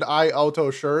wearing an Ai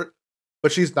Auto shirt,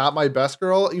 but she's not my best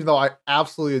girl, even though I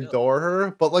absolutely adore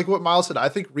her. But like what Miles said, I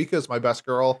think Rika is my best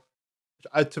girl.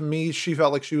 To me, she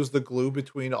felt like she was the glue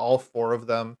between all four of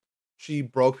them. She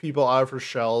broke people out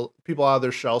of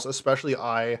their shells, especially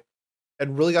Ai,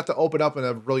 and really got to open up in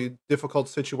a really difficult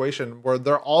situation where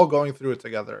they're all going through it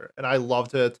together. And I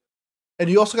loved it. And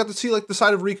you also got to see like the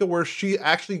side of Rika where she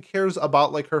actually cares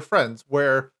about like her friends,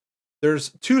 where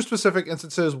there's two specific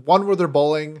instances, one where they're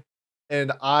bowling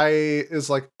and Ai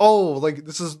is like, oh, like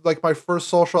this is like my first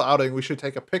social outing, we should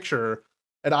take a picture.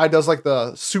 And Ai does like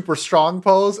the super strong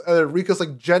pose, and then Rika's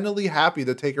like genuinely happy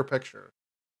to take her picture.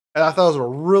 And I thought it was a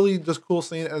really just cool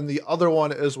scene. And the other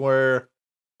one is where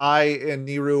Ai and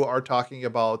Nehru are talking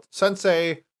about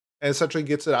Sensei, and essentially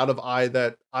gets it out of Ai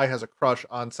that Ai has a crush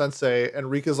on Sensei,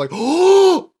 and Rika's like,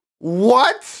 oh,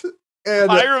 what? And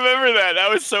I remember that.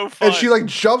 That was so fun. And she like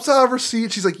jumps out of her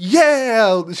seat. She's like,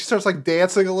 yeah. She starts like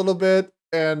dancing a little bit,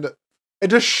 and it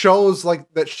just shows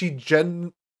like that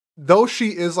though she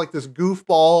is like this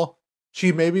goofball,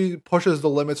 she maybe pushes the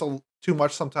limits too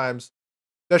much sometimes,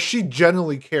 that she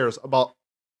genuinely cares about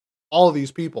all of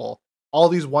these people, all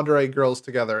these Wonder Egg girls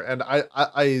together. And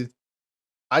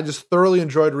I just thoroughly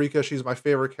enjoyed Rika. She's my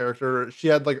favorite character. She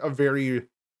had like a very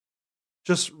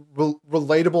just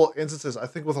relatable instances, I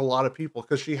think, with a lot of people,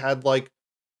 because she had like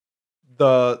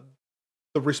the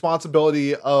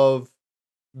responsibility of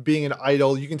being an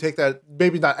idol. You can take that,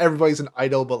 maybe not everybody's an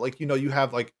idol, but like, you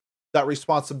have like that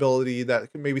responsibility that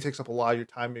maybe takes up a lot of your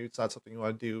time. Maybe it's not something you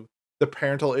want to do. The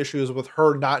parental issues with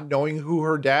her not knowing who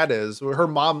her dad is. Her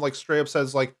mom like straight up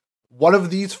says like, one of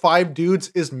these 5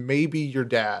 dudes is maybe your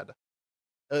dad.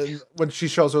 And when she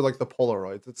shows her like the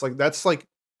Polaroids, it's like, that's like,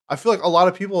 I feel like a lot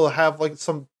of people have like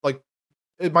some, like,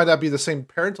 it might not be the same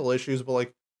parental issues, but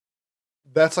like,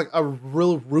 that's like a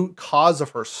real root cause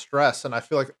of her stress. And I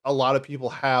feel like a lot of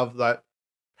people have that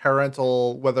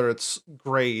parental, whether it's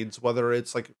grades, whether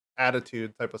it's like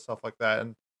attitude type of stuff like that.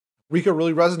 And Rika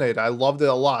really resonated. I loved it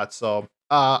a lot. So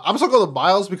I'm just gonna go to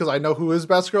Miles because I know who his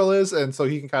best girl is, and so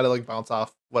he can kind of like bounce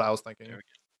off what I was thinking.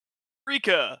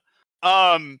 Rika.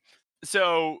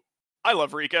 So I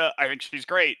love Rika. I think she's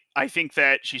great. I think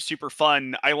that she's super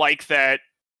fun. I like that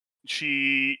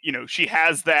she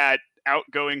has that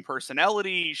outgoing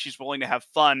personality. She's willing to have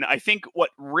fun. I think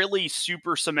what really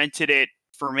super cemented it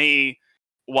for me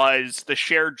was the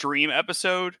shared dream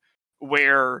episode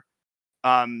where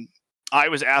I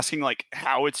was asking like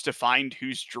how it's defined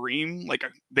whose dream, like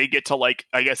they get to like,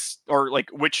 I guess, or like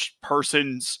which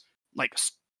person's like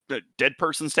the dead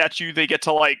person statue they get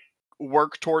to like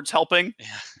work towards helping.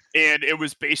 Yeah. And it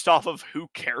was based off of who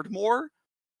cared more.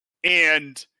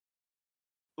 And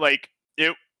like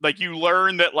it, like you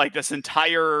learn that like this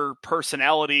entire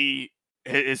personality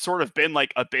has sort of been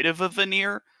like a bit of a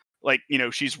veneer. Like,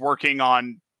 she's working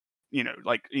on,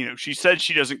 she said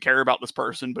she doesn't care about this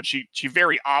person, but she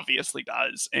very obviously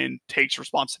does and takes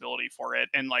responsibility for it.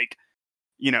 And like,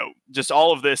 just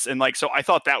all of this. And like, so I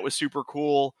thought that was super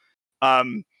cool.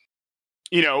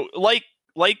 you know, like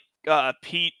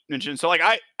Pete mentioned, so like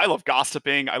I love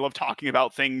gossiping. I love talking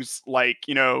about things like,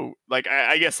 you know, like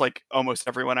I guess like almost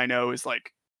everyone I know is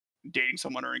like dating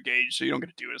someone or engaged, so you don't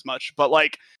get to do it as much. But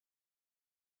like,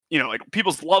 you know, like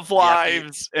people's love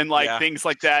lives and like things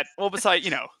like that. Well, besides,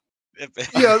 you know,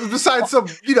 yeah, besides some,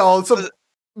 you know, some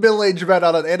middle-aged men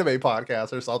on an anime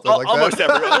podcast or something like almost that.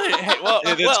 Everyone. Hey, well,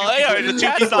 the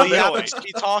two people he happens to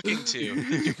be talking to.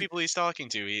 The two people he's talking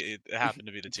to, it happened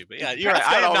to be the two. But yeah, you're right.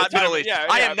 I am not middle-aged.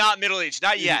 I am not middle-aged.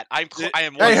 Not yet. I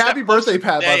am. Hey, happy birthday,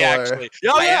 Pat! By the way.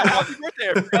 Oh yeah, happy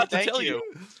birthday! I forgot to tell you.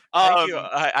 Thank you.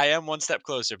 I am one step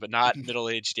closer, but not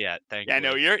middle-aged yet. Thank you. Yeah,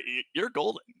 no, you're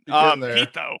golden.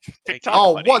 Pete though.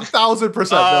 TikTok,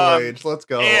 1000% middle-aged. Let's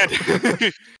go. And,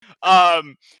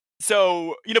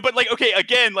 so, you know, but like, okay,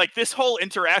 again, like this whole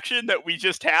interaction that we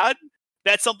just had,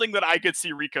 that's something that I could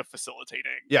see Rika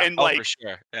facilitating. Yeah, and like, for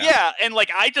sure. Yeah, and like,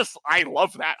 I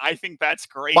love that. I think that's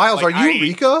great. Miles, like, are you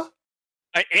Rika?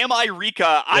 Am I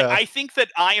Rika? Yeah. I think that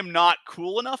I am not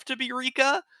cool enough to be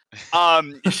Rika.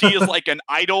 She is like an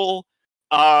idol,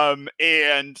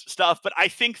 and stuff. But I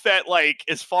think that like,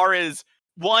 as far as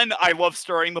one, I love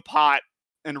stirring the pot.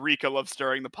 And Rika loves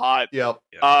stirring the pot. Yep.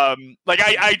 Like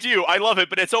I do. I love it,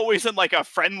 but it's always in like a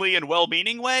friendly and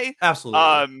well-meaning way.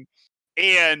 Absolutely.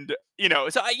 And you know,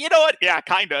 so you know what? Yeah,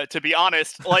 kinda. To be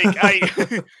honest, like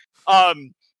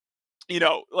you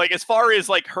know, like as far as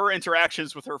like her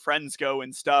interactions with her friends go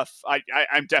and stuff,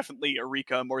 I'm definitely a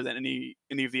Rika more than any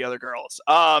of the other girls.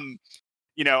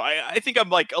 You know, I think I'm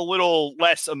like a little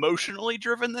less emotionally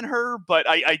driven than her, but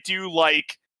I do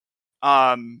like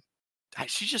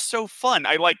she's just so fun.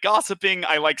 I like gossiping.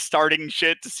 I like starting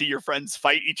shit to see your friends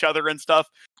fight each other and stuff.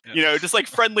 Yeah. You know, just like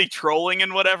friendly trolling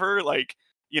and whatever. Like,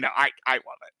 you know, I love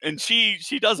it. And she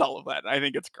does all of that. I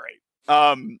think it's great.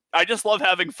 I just love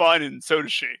having fun, and so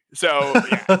does she. So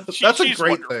yeah, that's a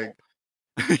great thing.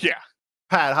 Yeah.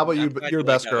 Pat, how about you? Your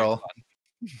best girl.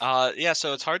 Yeah.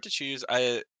 So it's hard to choose.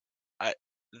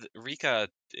 Rika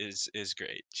is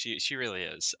great. She really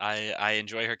is. I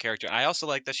enjoy her character. I also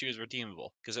like that she was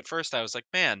redeemable, because at first I was like,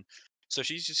 man, so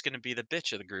she's just gonna be the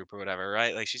bitch of the group or whatever,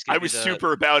 right? Like she's gonna I was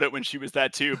super about it when she was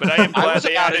that too, but I am glad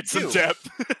they added some depth.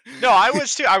 No, I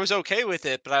was too. I was okay with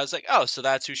it, but I was like, oh, so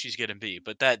that's who she's gonna be.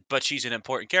 But she's an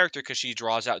important character because she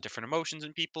draws out different emotions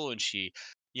in people, and she,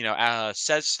 you know,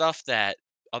 says stuff that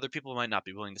other people might not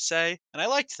be willing to say, and I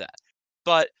liked that.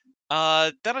 But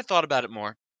then I thought about it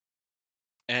more.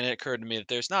 And it occurred to me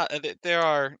that there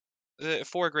are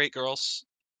 4 great girls,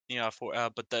 you know,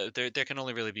 but there can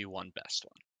only really be one best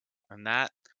one, and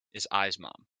that is Ai's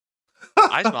mom.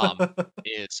 Ai's mom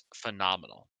is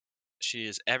phenomenal. She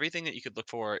is everything that you could look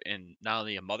for in not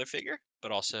only a mother figure,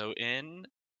 but also in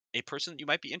a person that you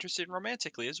might be interested in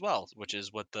romantically as well, which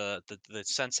is what the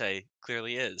sensei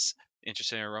clearly is,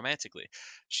 interested in her romantically.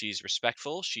 She's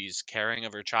respectful. She's caring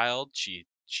of her child.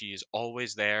 She's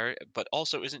always there, but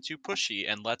also isn't too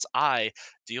pushy and lets Ai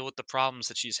deal with the problems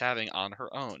that she's having on her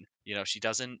own. You know, she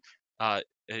doesn't.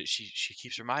 She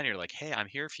keeps reminding her like, "Hey, I'm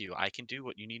here for you. I can do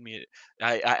what you need me.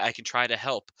 I can try to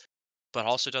help," but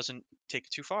also doesn't take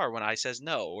it too far when Ai says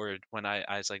no, or when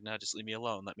Ai's like, "No, just leave me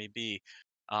alone. Let me be."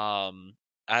 I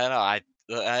don't know.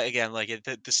 Again, like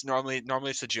this normally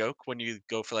it's a joke when you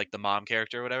go for like the mom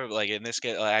character or whatever. But like in this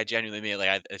case, like, I genuinely mean it.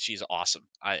 Like she's awesome.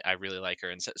 I really like her,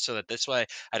 and so that this way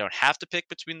I don't have to pick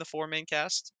between the 4 main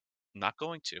cast. I'm not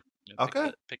going to. You know,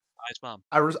 okay. Pick Ai's mom.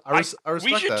 I respect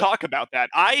we should that. talk about that.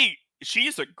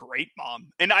 She's a great mom,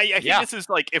 and I think this is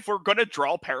like, if we're gonna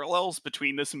draw parallels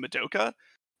between this and Madoka,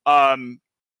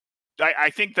 I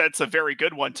think that's a very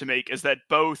good one to make, is that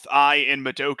both Ai and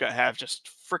Madoka have just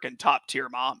freaking top tier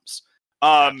moms.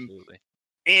 Absolutely.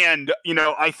 And you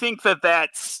know, I think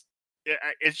that's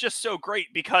it's just so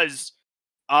great because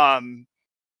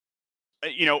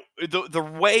you know, the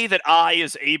way that Ai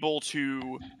is able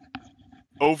to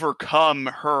overcome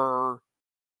her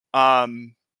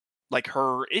like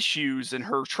her issues and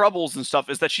her troubles and stuff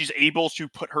is that she's able to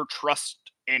put her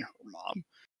trust in her mom.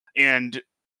 And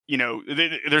you know,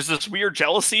 there's this weird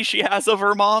jealousy she has of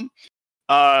her mom.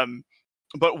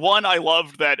 But one, I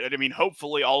loved that. I mean,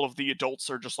 hopefully all of the adults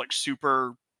are just like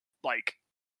super like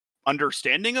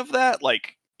understanding of that.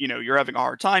 Like, you know, you're having a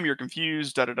hard time, you're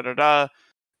confused, and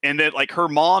that like her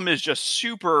mom is just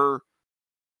super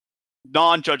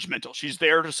non-judgmental. She's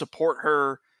there to support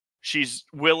her. She's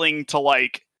willing to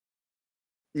like,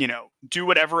 you know, do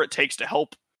whatever it takes to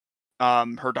help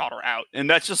her daughter out. And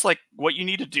that's just like what you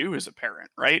need to do as a parent,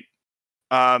 right?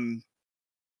 And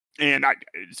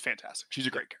it's fantastic. She's a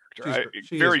great character.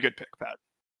 Very good pick, Pat.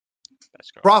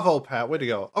 Bravo, Pat. Way to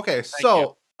go. Okay,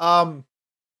 so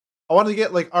I wanted to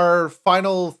get like our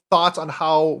final thoughts on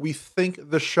how we think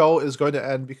the show is going to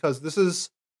end, because this is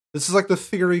like the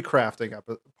theory crafting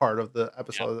part of the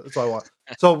episode. Yep. That's what I want.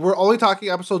 So we're only talking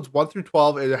episodes 1 through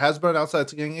 12. It has been announced that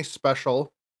it's getting a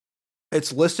special.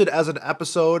 It's listed as an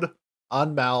episode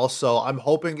on Mal, so I'm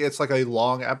hoping it's like a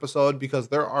long episode, because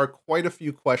there are quite a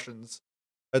few questions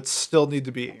that still need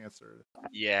to be answered.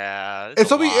 Yeah,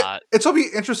 It's a gonna lot. it's gonna be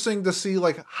interesting to see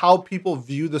like how people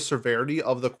view the severity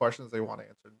of the questions they want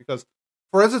answered. Because,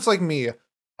 for instance, like me,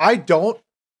 I don't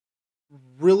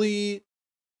really.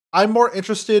 I'm more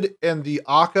interested in the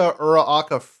Akka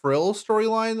Ura Frill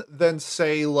storyline than,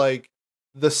 say, like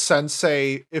the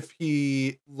sensei if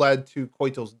he led to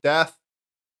Koito's death.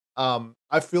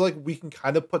 I feel like we can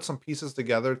kind of put some pieces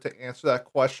together to answer that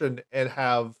question and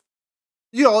have,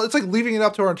 it's like leaving it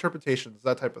up to our interpretations,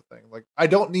 that type of thing. Like, I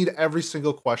don't need every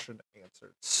single question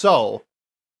answered. So,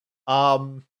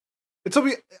 um, it's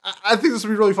gonna be. I think this will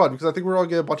be really fun, because I think we're all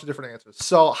getting a bunch of different answers.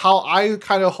 So, how I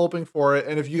kind of hoping for it,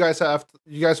 and if you guys want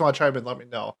to chime in, let me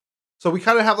know. So we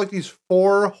kind of have like these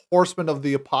 4 horsemen of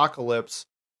the apocalypse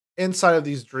inside of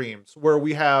these dreams, where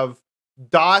we have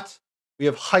Dot, we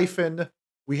have Hyphen,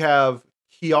 we have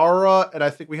Kiara, and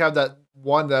I think we have that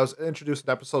one that was introduced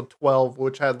in episode 12,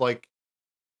 which had like,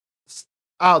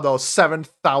 I don't know,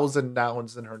 7,000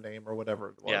 nouns in her name or whatever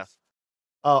it was. Yeah.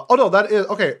 Oh no, that is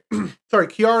okay. Sorry,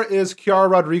 Kiara is Kiara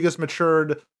Rodriguez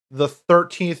matured, the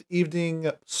 13th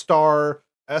Evening Star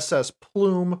SS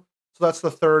Plume. So that's the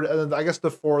 3rd, and then I guess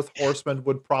the 4th horseman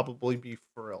would probably be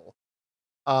Frill.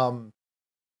 I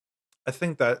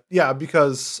think that, yeah,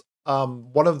 because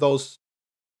one of those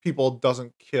people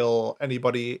doesn't kill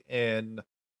anybody in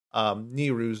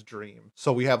Niru's dream.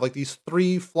 So we have like these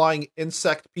 3 flying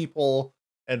insect people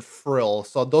and Frill.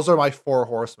 So those are my 4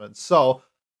 horsemen. So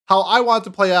how I want it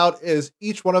to play out is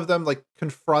each one of them like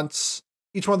confronts,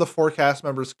 each one of the 4 cast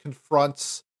members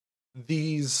confronts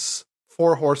these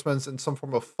 4 horsemen in some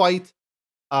form of fight.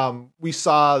 We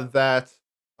saw that,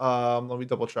 let me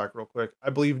double check real quick. I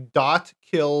believe Dot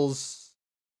kills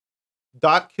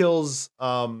Rika's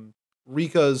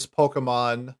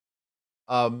Pokemon,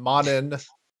 Monin.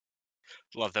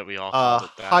 Love that we all called it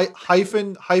that.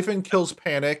 Hyphen kills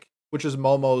Panic, which is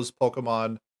Momo's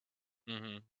Pokemon.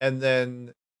 Mm-hmm. And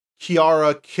then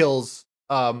Kiara kills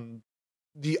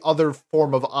the other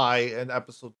form of I in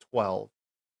episode 12.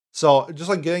 So just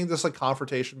like getting this like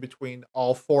confrontation between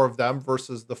all 4 of them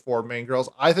versus the 4 main girls,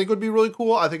 I think would be really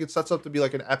cool. I think it sets up to be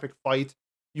like an epic fight.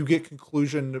 You get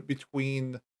conclusion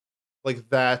between like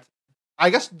that.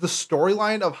 I guess the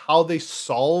storyline of how they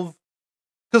solve,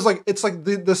 because like it's like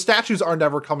the statues are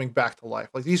never coming back to life.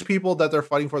 Like these people that they're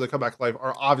fighting for that come back to life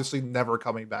are obviously never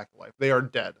coming back to life. They are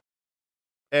dead.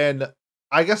 And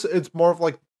I guess it's more of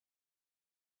like,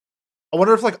 I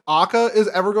wonder if like Akka is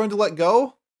ever going to let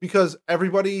go, because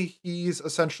everybody he's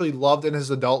essentially loved in his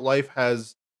adult life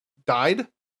has died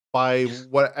by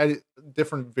what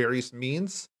different various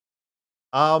means.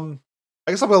 I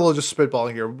guess I'm a little just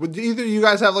spitballing here. Would either of you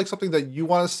guys have like something that you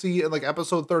want to see in like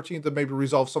episode 13 to maybe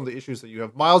resolve some of the issues that you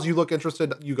have? Miles, you look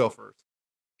interested. You go first.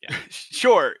 Yeah.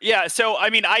 Sure. Yeah. So I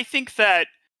mean, I think that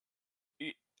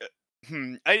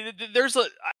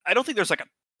I don't think there's like a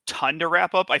ton to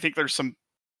wrap up. I think there's some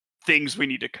things we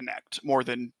need to connect more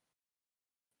than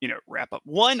wrap up.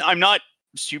 One, I'm not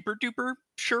super duper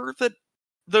sure that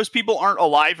those people aren't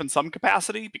alive in some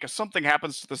capacity, because something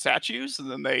happens to the statues and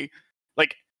then they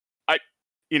like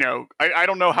I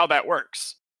don't know how that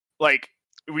works. Like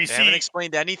They haven't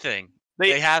explained anything.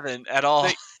 They haven't at all.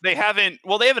 They haven't.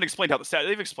 Well, they haven't explained how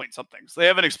they've explained some things. They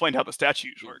haven't explained how the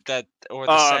statues work. Or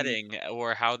the setting,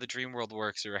 or how the dream world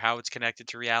works, or how it's connected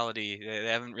to reality. They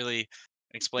haven't really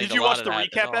explained. Did you watch the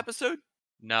recap episode?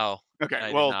 No.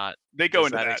 Okay. Well, they go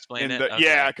into that. Explain it? Okay.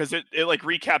 Yeah, because it like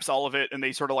recaps all of it, and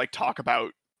they sort of like talk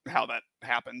about how that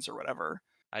happens or whatever.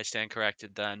 I stand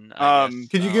corrected then. Can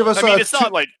you give us? I mean, it's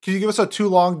not like. Can you give us a too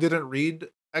long didn't read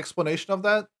explanation of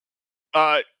that?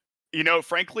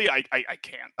 Frankly, I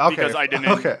can't, because I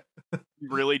didn't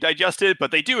really digest it,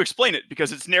 but they do explain it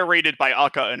because it's narrated by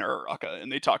Akka and Uraraka,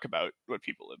 and they talk about what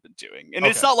people have been doing. And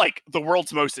it's not like the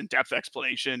world's most in-depth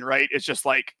explanation, right? It's just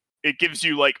like it gives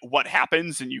you like what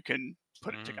happens, and you can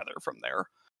put it together from there.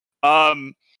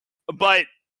 But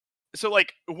so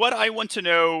like what I want to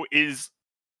know is,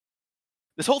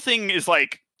 this whole thing is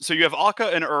like, so you have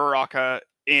Akka and Uraraka,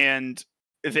 and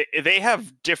they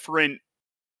have different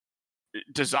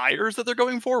desires that they're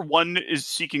going for. One is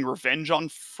seeking revenge on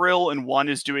Frill, and one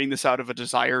is doing this out of a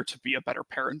desire to be a better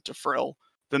parent to Frill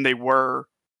than they were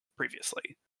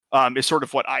previously, is sort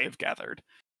of what I have gathered.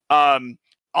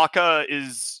 Akka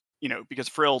is, because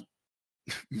Frill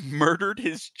murdered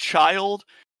his child,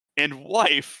 and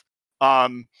wife,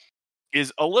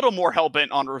 is a little more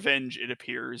hell-bent on revenge, it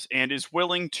appears, and is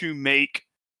willing to make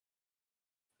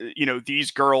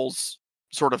these girls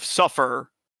sort of suffer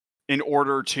in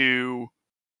order to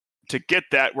get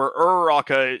that, where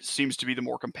Uraraka seems to be the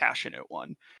more compassionate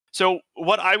one. So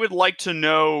what I would like to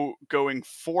know going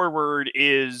forward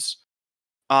is,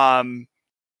 one,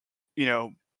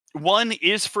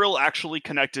 is Frill actually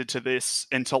connected to this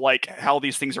and to like how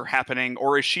these things are happening,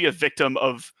 or is she a victim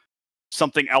of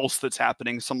something else that's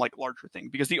happening, some like larger thing?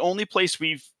 Because the only place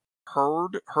we've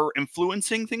heard her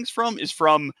influencing things from is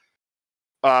from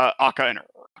Akka and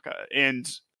Uraraka, and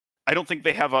I don't think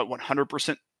they have a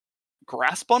 100%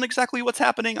 grasp on exactly what's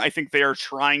happening. I think they are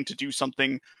trying to do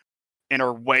something and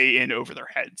are way in over their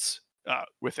heads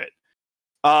with it.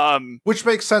 Which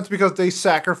makes sense because they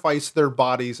sacrifice their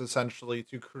bodies essentially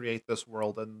to create this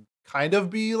world and kind of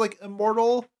be like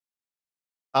immortal.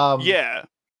 Yeah.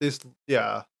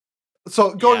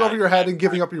 So going over your head and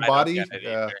giving up your body,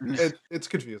 it's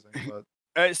confusing.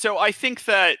 But so I think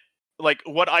that like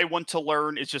what I want to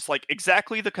learn is just like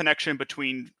exactly the connection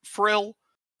between Frill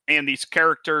and these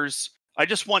characters. I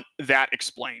just want that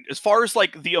explained. As far as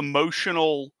like the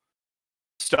emotional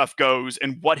stuff goes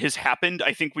and what has happened,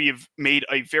 I think we have made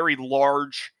a very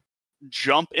large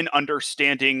jump in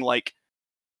understanding like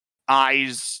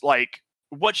Ai's like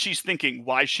what she's thinking,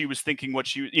 why she was thinking what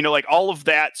she, like all of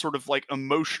that sort of like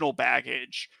emotional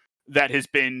baggage that has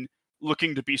been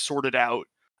looking to be sorted out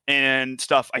and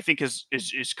stuff, I think is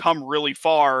come really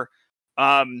far.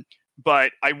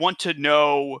 But I want to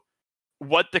know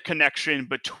what the connection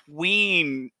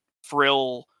between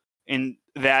Frill and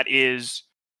that is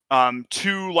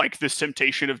to like this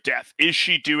temptation of death. Is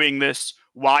she doing this?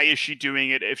 Why is she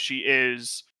doing it if she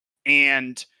is?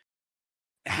 And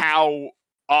how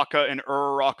Akka and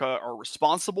Uraraka are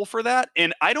responsible for that.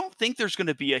 And I don't think there's going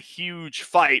to be a huge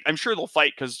fight. I'm sure they'll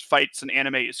fight because fights in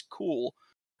anime is cool.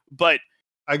 But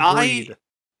agreed.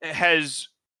 Ai has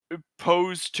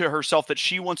posed to herself that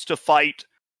she wants to fight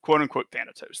quote unquote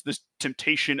Thanatos, this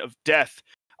temptation of death.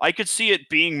 I could see it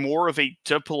being more of a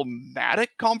diplomatic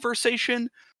conversation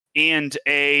and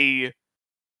a,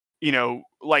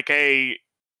 like a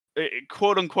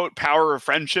quote unquote power of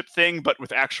friendship thing, but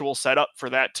with actual setup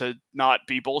for that to not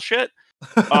be bullshit.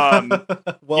 Well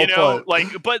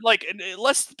put. But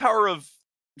less power of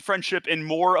friendship and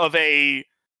more of a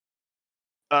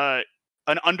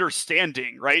an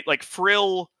understanding, right? Like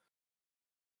Frill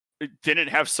didn't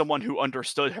have someone who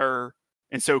understood her,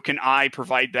 and so can I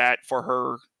provide that for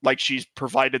her like she's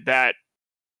provided that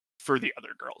for the other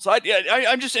girls?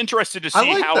 I'm just interested to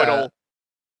see like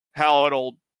how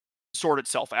it'll sort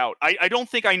itself out. I don't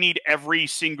think I need every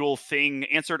single thing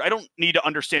answered. I don't need to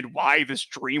understand why this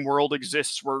dream world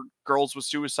exists where girls with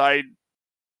suicide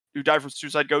who die from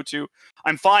suicide go to.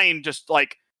 I'm fine just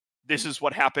like this is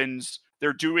what happens.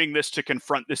 They're doing this to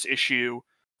confront this issue.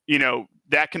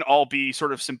 That can all be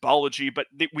sort of symbology, but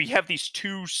we have these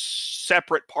two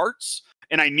separate parts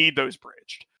and I need those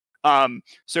bridged.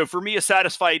 So for me, a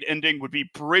satisfied ending would be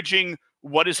bridging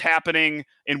what is happening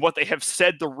and what they have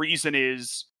said the reason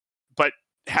is, but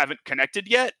haven't connected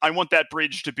yet. I want that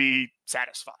bridge to be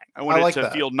satisfying. I want it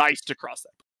to feel nice to cross that.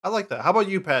 I like that. How about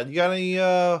you, Pat? You got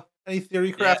any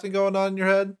theory crafting going on in your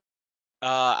head?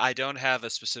 I don't have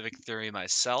a specific theory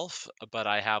myself, but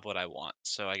I have what I want.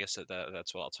 So I guess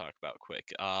that's what I'll talk about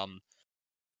quick. I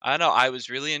don't know. I was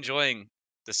really enjoying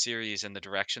the series and the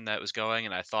direction that it was going,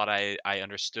 and I thought I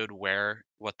understood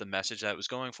what the message that it was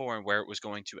going for and where it was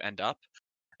going to end up.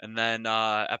 And then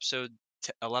episode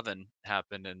 11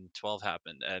 happened and 12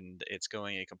 happened, and it's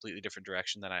going a completely different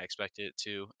direction than I expected it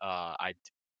to. I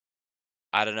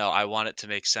don't know. I want it to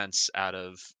make sense out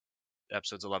of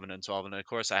episodes 11 and 12, and of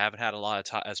course I haven't had a lot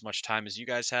of as much time as you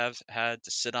guys have had to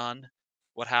sit on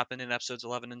what happened in episodes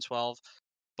 11 and 12.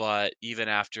 But even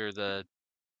after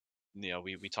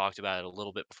we talked about it a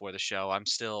little bit before the show, I'm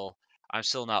still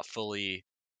not fully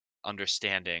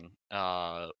understanding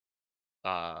what's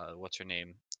her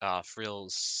name,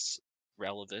 Frill's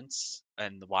relevance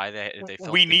and why they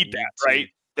felt we the need that, right?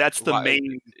 That's the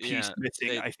main piece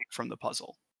missing, I think, from the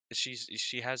puzzle.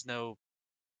 She has no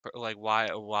like why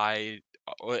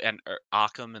and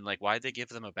Occam, and like why they give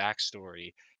them a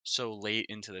backstory so late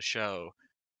into the show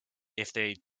if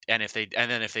they and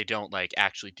then if they don't like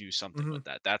actually do something with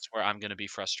that. That's where I'm going to be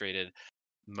frustrated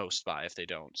most by if they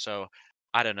don't. So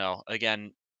I don't know.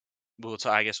 Again,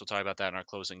 I guess we'll talk about that in our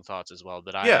closing thoughts as well,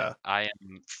 but I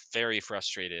am very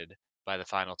frustrated by the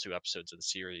final 2 episodes of the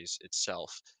series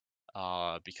itself,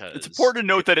 because it's important to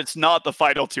note that it's not the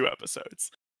final 2 episodes.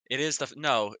 It is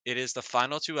it is the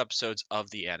final 2 episodes of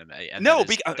the anime, and No,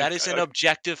 that is an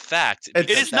objective fact. It It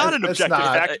because is not an it's objective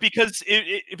not. fact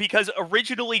because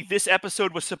originally this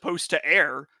episode was supposed to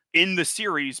air in the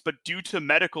series, but due to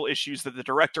medical issues that the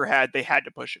director had, they had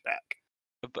to push it back.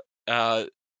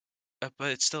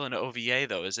 But it's still an OVA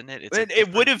though, isn't it?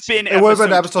 It would have been. It would have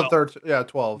been episode episode 12.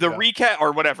 12. The yeah. recap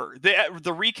or whatever.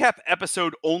 The recap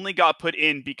episode only got put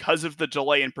in because of the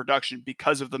delay in production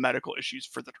because of the medical issues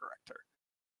for the director.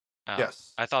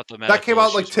 Yes. I thought the that came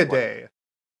out like issues were today.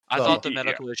 I So- thought the Yeah.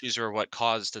 medical issues were what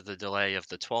caused the delay of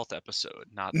the 12th episode,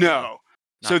 not No.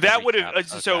 not So the that would have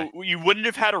recap. so Okay. you wouldn't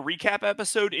have had a recap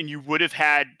episode, and you would have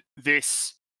had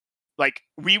this. Like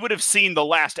we would have seen the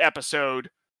last episode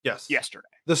Yes. yesterday.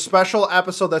 The special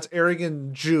episode that's airing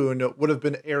in June would have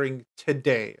been airing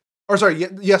today. Or sorry,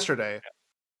 yesterday.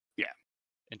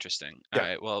 Interesting. Yeah. All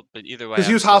right. Well, but either way, Because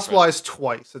he I'm was still hospitalized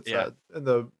twice, it Yeah. said in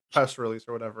the press release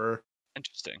or whatever.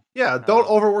 Interesting. Yeah, don't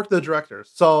Um, overwork the directors.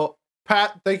 So,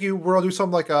 Pat, thank you. We're gonna do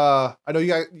something like I know you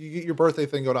get your birthday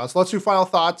thing going on. So let's do final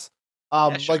thoughts.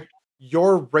 Yeah, sure. Like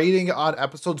your rating on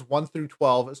episodes 1 through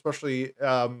 12, especially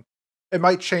it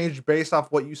might change based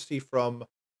off what you see from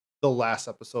the last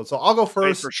episode. So I'll go I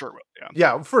first. for sure will. Yeah.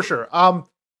 Yeah, for sure.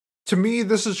 To me,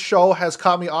 show has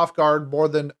caught me off guard more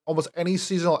than almost any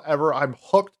seasonal ever. I'm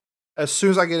hooked as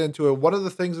soon as I get into it. One of the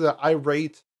things that I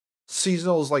rate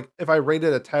seasonals, like if I rate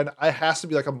it a 10, it has to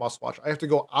be like a must watch. I have to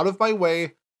go out of my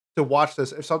way to watch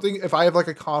this. If I have like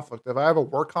a conflict, if I have a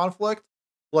work conflict,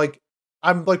 like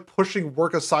I'm like pushing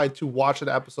work aside to watch an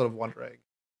episode of Wonder Egg.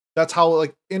 That's how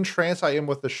like entranced I am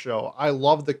with the show. I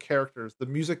love the characters, the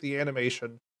music, the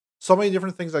animation, so many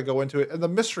different things that go into it, and the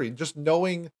mystery, just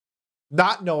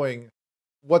not knowing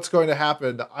what's going to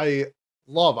happen. I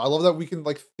love that we can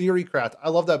like theory craft. I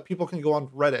love that people can go on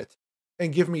Reddit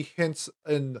and give me hints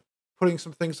and putting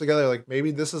some things together. Like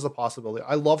maybe this is a possibility.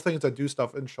 I love things that do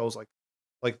stuff in shows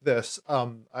like this.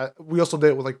 We also did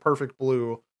it with like Perfect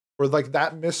Blue, where like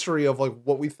that mystery of like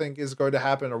what we think is going to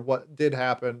happen or what did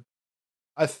happen.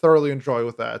 I thoroughly enjoy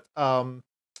with that.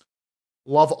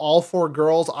 Love all 4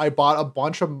 girls. I bought a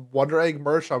bunch of Wonder Egg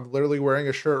merch. I'm literally wearing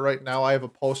a shirt right now. I have a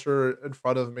poster in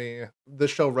front of me.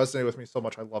 This show resonated with me so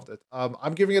much. I loved it.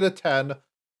 I'm giving it a 10.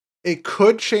 It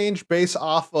could change based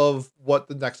off of what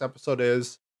the next episode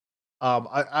is.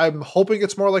 I'm hoping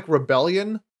it's more like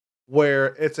Rebellion, where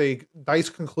it's a nice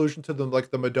conclusion to the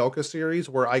Madoka series,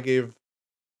 where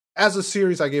as a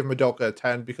series, I gave Madoka a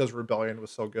 10 because Rebellion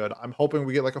was so good. I'm hoping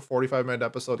we get like a 45-minute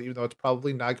episode, even though it's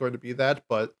probably not going to be that,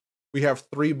 but we have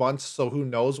 3 months, so who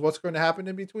knows what's going to happen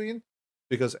in between,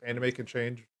 because anime can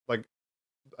change like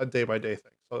a day-by-day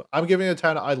thing. So I'm giving it a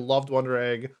 10. I loved Wonder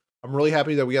Egg. I'm really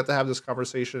happy that we got to have this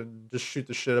conversation, just shoot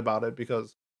the shit about it,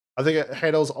 because I think it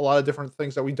handles a lot of different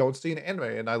things that we don't see in anime,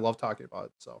 and I love talking about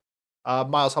it. So,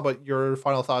 Miles, how about your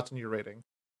final thoughts and your rating?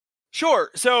 Sure.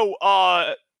 So,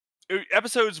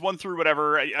 episodes 1 through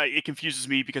whatever, it confuses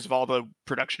me because of all the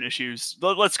production issues.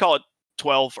 Let's call it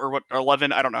 12 or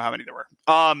 11. I don't know how many there were.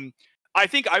 I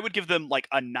think I would give them like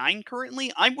a 9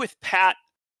 currently. I'm with Pat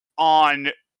on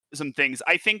some things.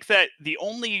 I think that the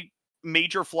only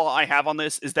major flaw I have on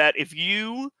this is that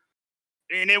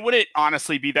and it wouldn't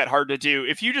honestly be that hard to do,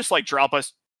 if you just like drop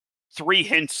us 3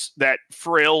 hints that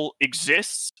Frill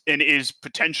exists and is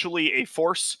potentially a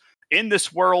force in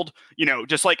this world,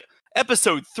 just like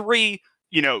episode 3,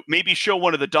 maybe show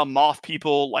one of the dumb moth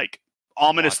people like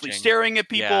ominously Watching. staring at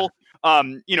people.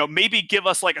 Maybe give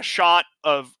us like a shot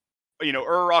of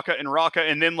Uraraka and Raka,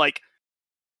 and then like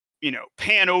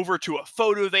pan over to a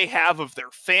photo they have of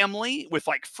their family with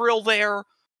like Frill there,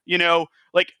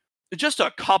 like just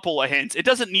a couple of hints. It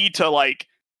doesn't need to like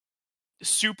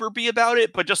super be about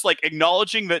it, but just like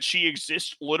acknowledging that she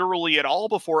exists literally at all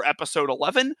before episode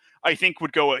 11, I think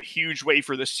would go a huge way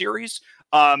for the series.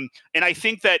 And I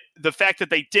think that the fact that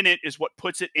they didn't is what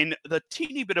puts it in the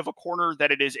teeny bit of a corner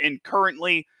that it is in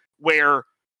currently, where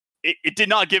it did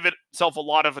not give itself a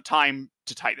lot of a time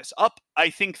to tie this up. I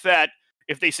think that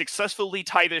if they successfully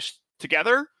tie this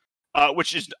together,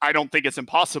 which is, I don't think it's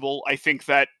impossible. I think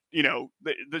that,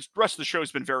 the rest of the show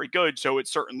has been very good, so it's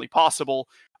certainly possible.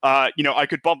 I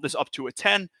could bump this up to a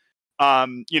 10,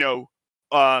 or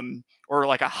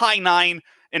like a high 9.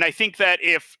 And I think that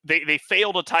if they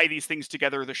fail to tie these things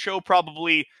together, the show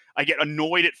probably, I get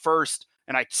annoyed at first,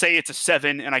 and I say it's a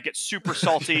 7, and I get super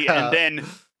salty, Yeah. and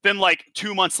then like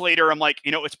 2 months later, I'm like,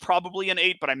 it's probably an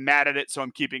 8, but I'm mad at it, so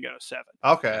I'm keeping it a 7.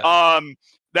 Okay.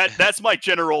 That's my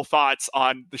general thoughts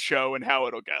on the show and how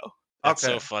it'll go. That's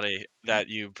Okay. so funny that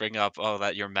you bring up,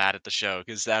 that you're mad at the show,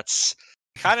 because that's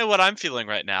kind of what I'm feeling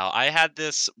right now. I had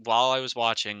this while I was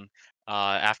watching.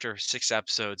 After 6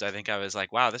 episodes, I think I was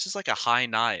like, wow, this is like a high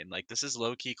 9. Like this is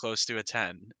low key close to a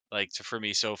 10, like for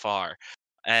me so far.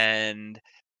 And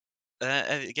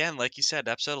again, like you said,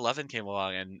 episode 11 came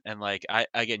along, and like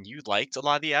you liked a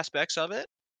lot of the aspects of it,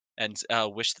 and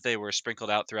wish that they were sprinkled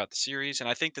out throughout the series, and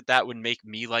I think that that would make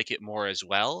me like it more as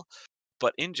well.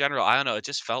 But in general, I don't know, it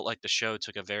just felt like the show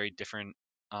took a very different.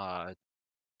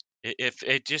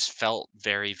 It just felt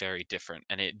very very different,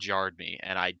 and it jarred me,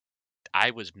 and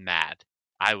I was mad.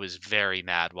 I was very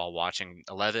mad while watching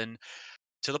 11,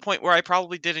 to the point where I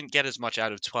probably didn't get as much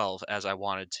out of 12 as I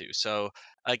wanted to. So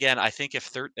again, I think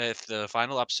if the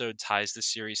final episode ties the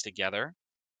series together,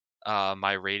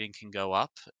 my rating can go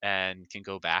up and can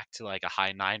go back to like a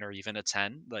high 9 or even a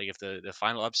 10. Like if the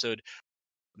final episode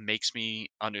makes me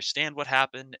understand what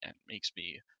happened and makes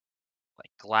me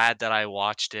like glad that I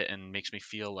watched it and makes me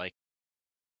feel like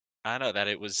I don't know that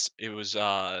it was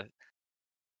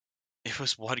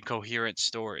one coherent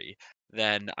story,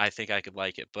 then I think I could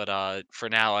like it. But for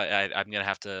now, I'm gonna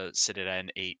have to sit it at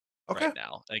an 8 right Okay.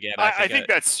 now. Again, I think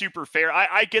that's super fair.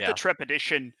 I get the yeah,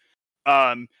 trepidation.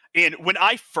 And when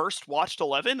I first watched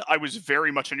 11, I was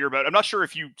very much in your boat. I'm not sure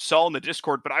if you saw in the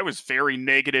Discord, but I was very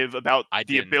negative about I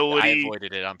the didn't. I ability.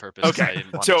 avoided it on purpose because Okay, I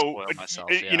didn't want to so spoil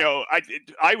myself. you Yeah. know,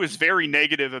 I was very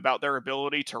negative about their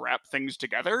ability to wrap things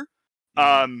together. Hmm.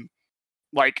 Um,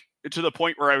 like to the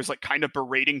point where I was like kind of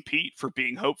berating Pete for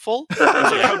being hopeful. I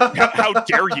was like, how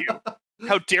dare you?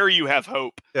 How dare you have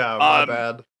hope? Yeah, my Um,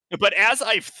 bad. but as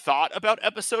I've thought about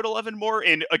episode 11 more,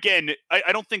 and again,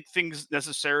 I don't think things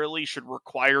necessarily should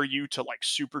require you to like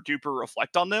super duper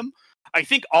reflect on them. I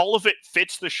think all of it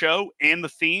fits the show and the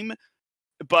theme,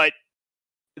 but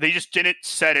they just didn't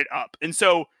set it up. And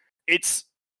so it's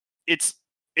it's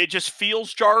it just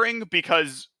feels jarring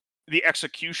because the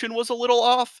execution was a little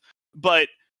off, but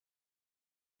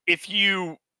if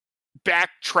you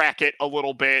backtrack it a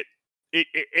little bit,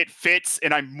 it fits,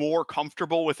 and I'm more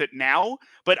comfortable with it now.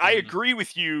 But I Hmm. agree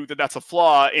with you that that's a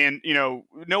flaw, and you know,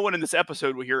 no one in this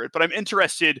episode will hear it. But I'm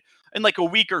interested in like a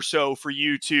week or so for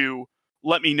you to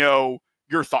let me know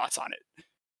your thoughts on it.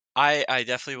 I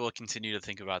definitely will continue to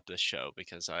think about this show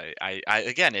because I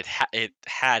again it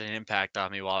had an impact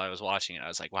on me while I was watching it. I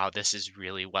was like, wow, this is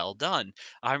really well done.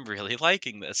 I'm really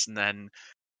liking this, and then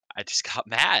I just got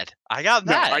mad. I got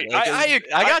No, mad. Like I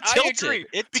got I tilted. agree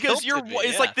It because tilted me.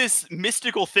 it's Yeah. like this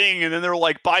mystical thing, and then they're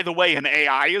like, by the way, an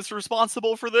AI is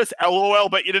responsible for this. LOL,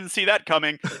 but you didn't see that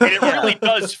coming, and it Yeah. really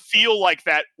does feel like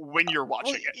that when you're Well,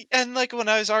 watching it. and like when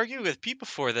I was arguing with Pete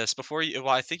before this, before you,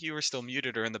 well, I think you were still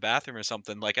muted or in the bathroom or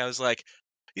something. Like I was like,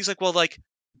 he's like, well, like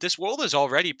this world is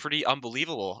already pretty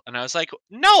unbelievable, and I was like,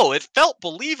 no, it felt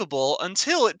believable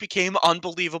until it became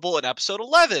unbelievable in episode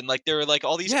 11. Like there were like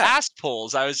all these Yeah, ass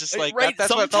pulls. I was just like, right. that's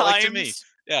what it felt like to me.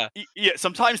 Yeah. Yeah,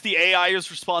 sometimes the AI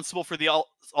is responsible for the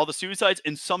all the suicides,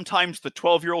 and sometimes the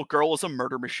 12-year-old girl is a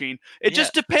murder machine. It Yeah.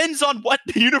 just depends on what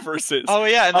the universe is. Oh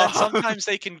yeah, and then Uh, sometimes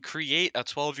they can create a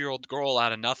 12-year-old girl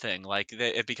out of nothing, like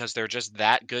because they're just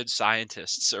that good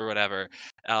scientists or whatever.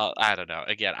 I don't know.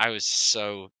 Again, I was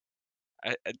so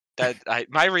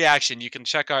my reaction. You can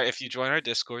check our if you join our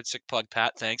Discord. Sick plug,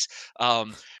 Pat. Thanks.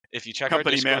 If you check our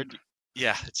company man. Discord,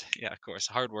 yeah, yeah, of course,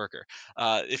 hard worker.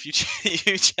 If you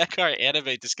you check our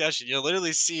anime discussion, you'll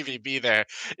literally see me be there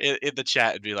in the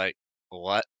chat and be like,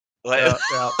 "What?" Like, Yeah,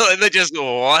 yeah. and they just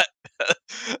go, "What?"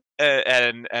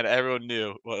 And everyone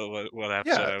knew what episode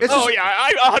Yeah, I was it's Oh just watching. yeah,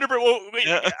 I 100%. Well, wait,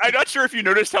 Yeah. I'm not sure if you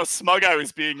noticed how smug I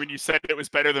was being when you said it was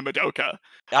better than Madoka.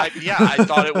 Yeah, I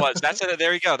thought it was.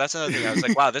 There you go. That's another thing. I was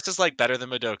like, wow, this is like better than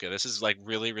Madoka. This is like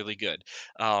really, really good.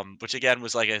 Which again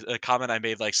was like a comment I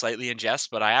made like slightly in jest,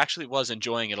 but I actually was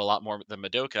enjoying it a lot more than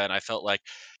Madoka, and I felt like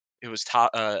it was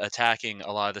attacking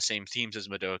a lot of the same themes as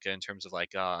Madoka in terms of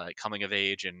like coming of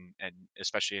age and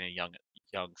especially in a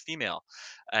young female.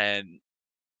 And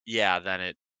yeah, then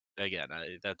it again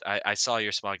I saw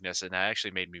your smugness, and that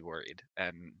actually made me worried,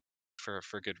 and for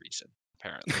good reason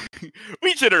apparently.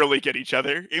 We generally get each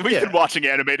other. We've been yeah. watching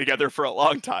anime together for a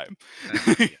long time.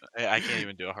 Yeah, I can't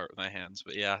even do a heart with my hands,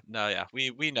 but yeah, no, yeah,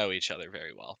 we know each other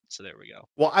very well, so there we go.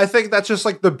 Well, I think that's just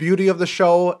like the beauty of the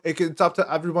show. It's up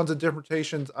to everyone's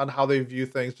interpretations on how they view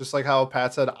things. Just like how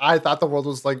Pat said, I thought the world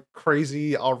was like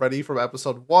crazy already from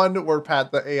episode 1, where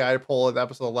Pat the AI poll in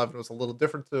episode 11 was a little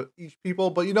different to each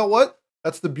people. But you know what?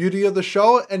 That's the beauty of the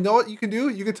show. And know what you can do?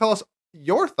 You can tell us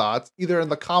your thoughts either in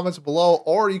the comments below,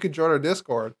 or you can join our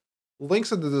Discord.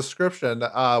 Links in the description. We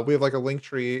have like a link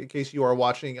tree in case you are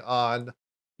watching on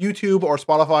YouTube or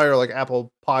Spotify or like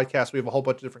Apple Podcasts. We have a whole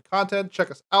bunch of different content. Check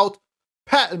us out.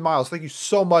 Pat and Miles, thank you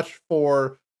so much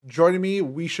for joining me.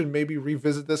 We should maybe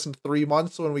revisit this in 3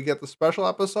 months when we get the special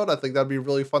episode. I think that'd be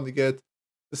really fun to get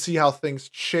to see how things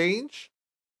change.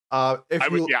 If I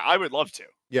you, would, I would love to.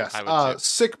 yes, I would too.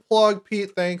 sick plug,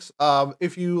 Pete. Thanks.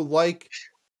 If you like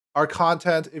our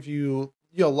content, if you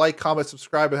like, comment,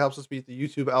 subscribe, it helps us beat the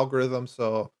YouTube algorithm.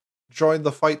 So join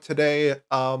the fight today.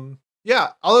 Yeah.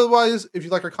 Otherwise, if you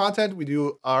like our content, we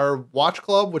do our watch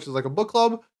club, which is like a book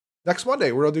club next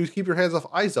Monday. We're gonna do Keep Your Hands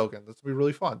Off Eizouken. That's gonna be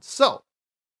really fun. So,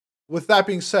 with that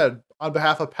being said, on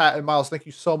behalf of Pat and Miles, thank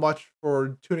you so much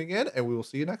for tuning in, and we will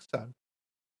see you next time.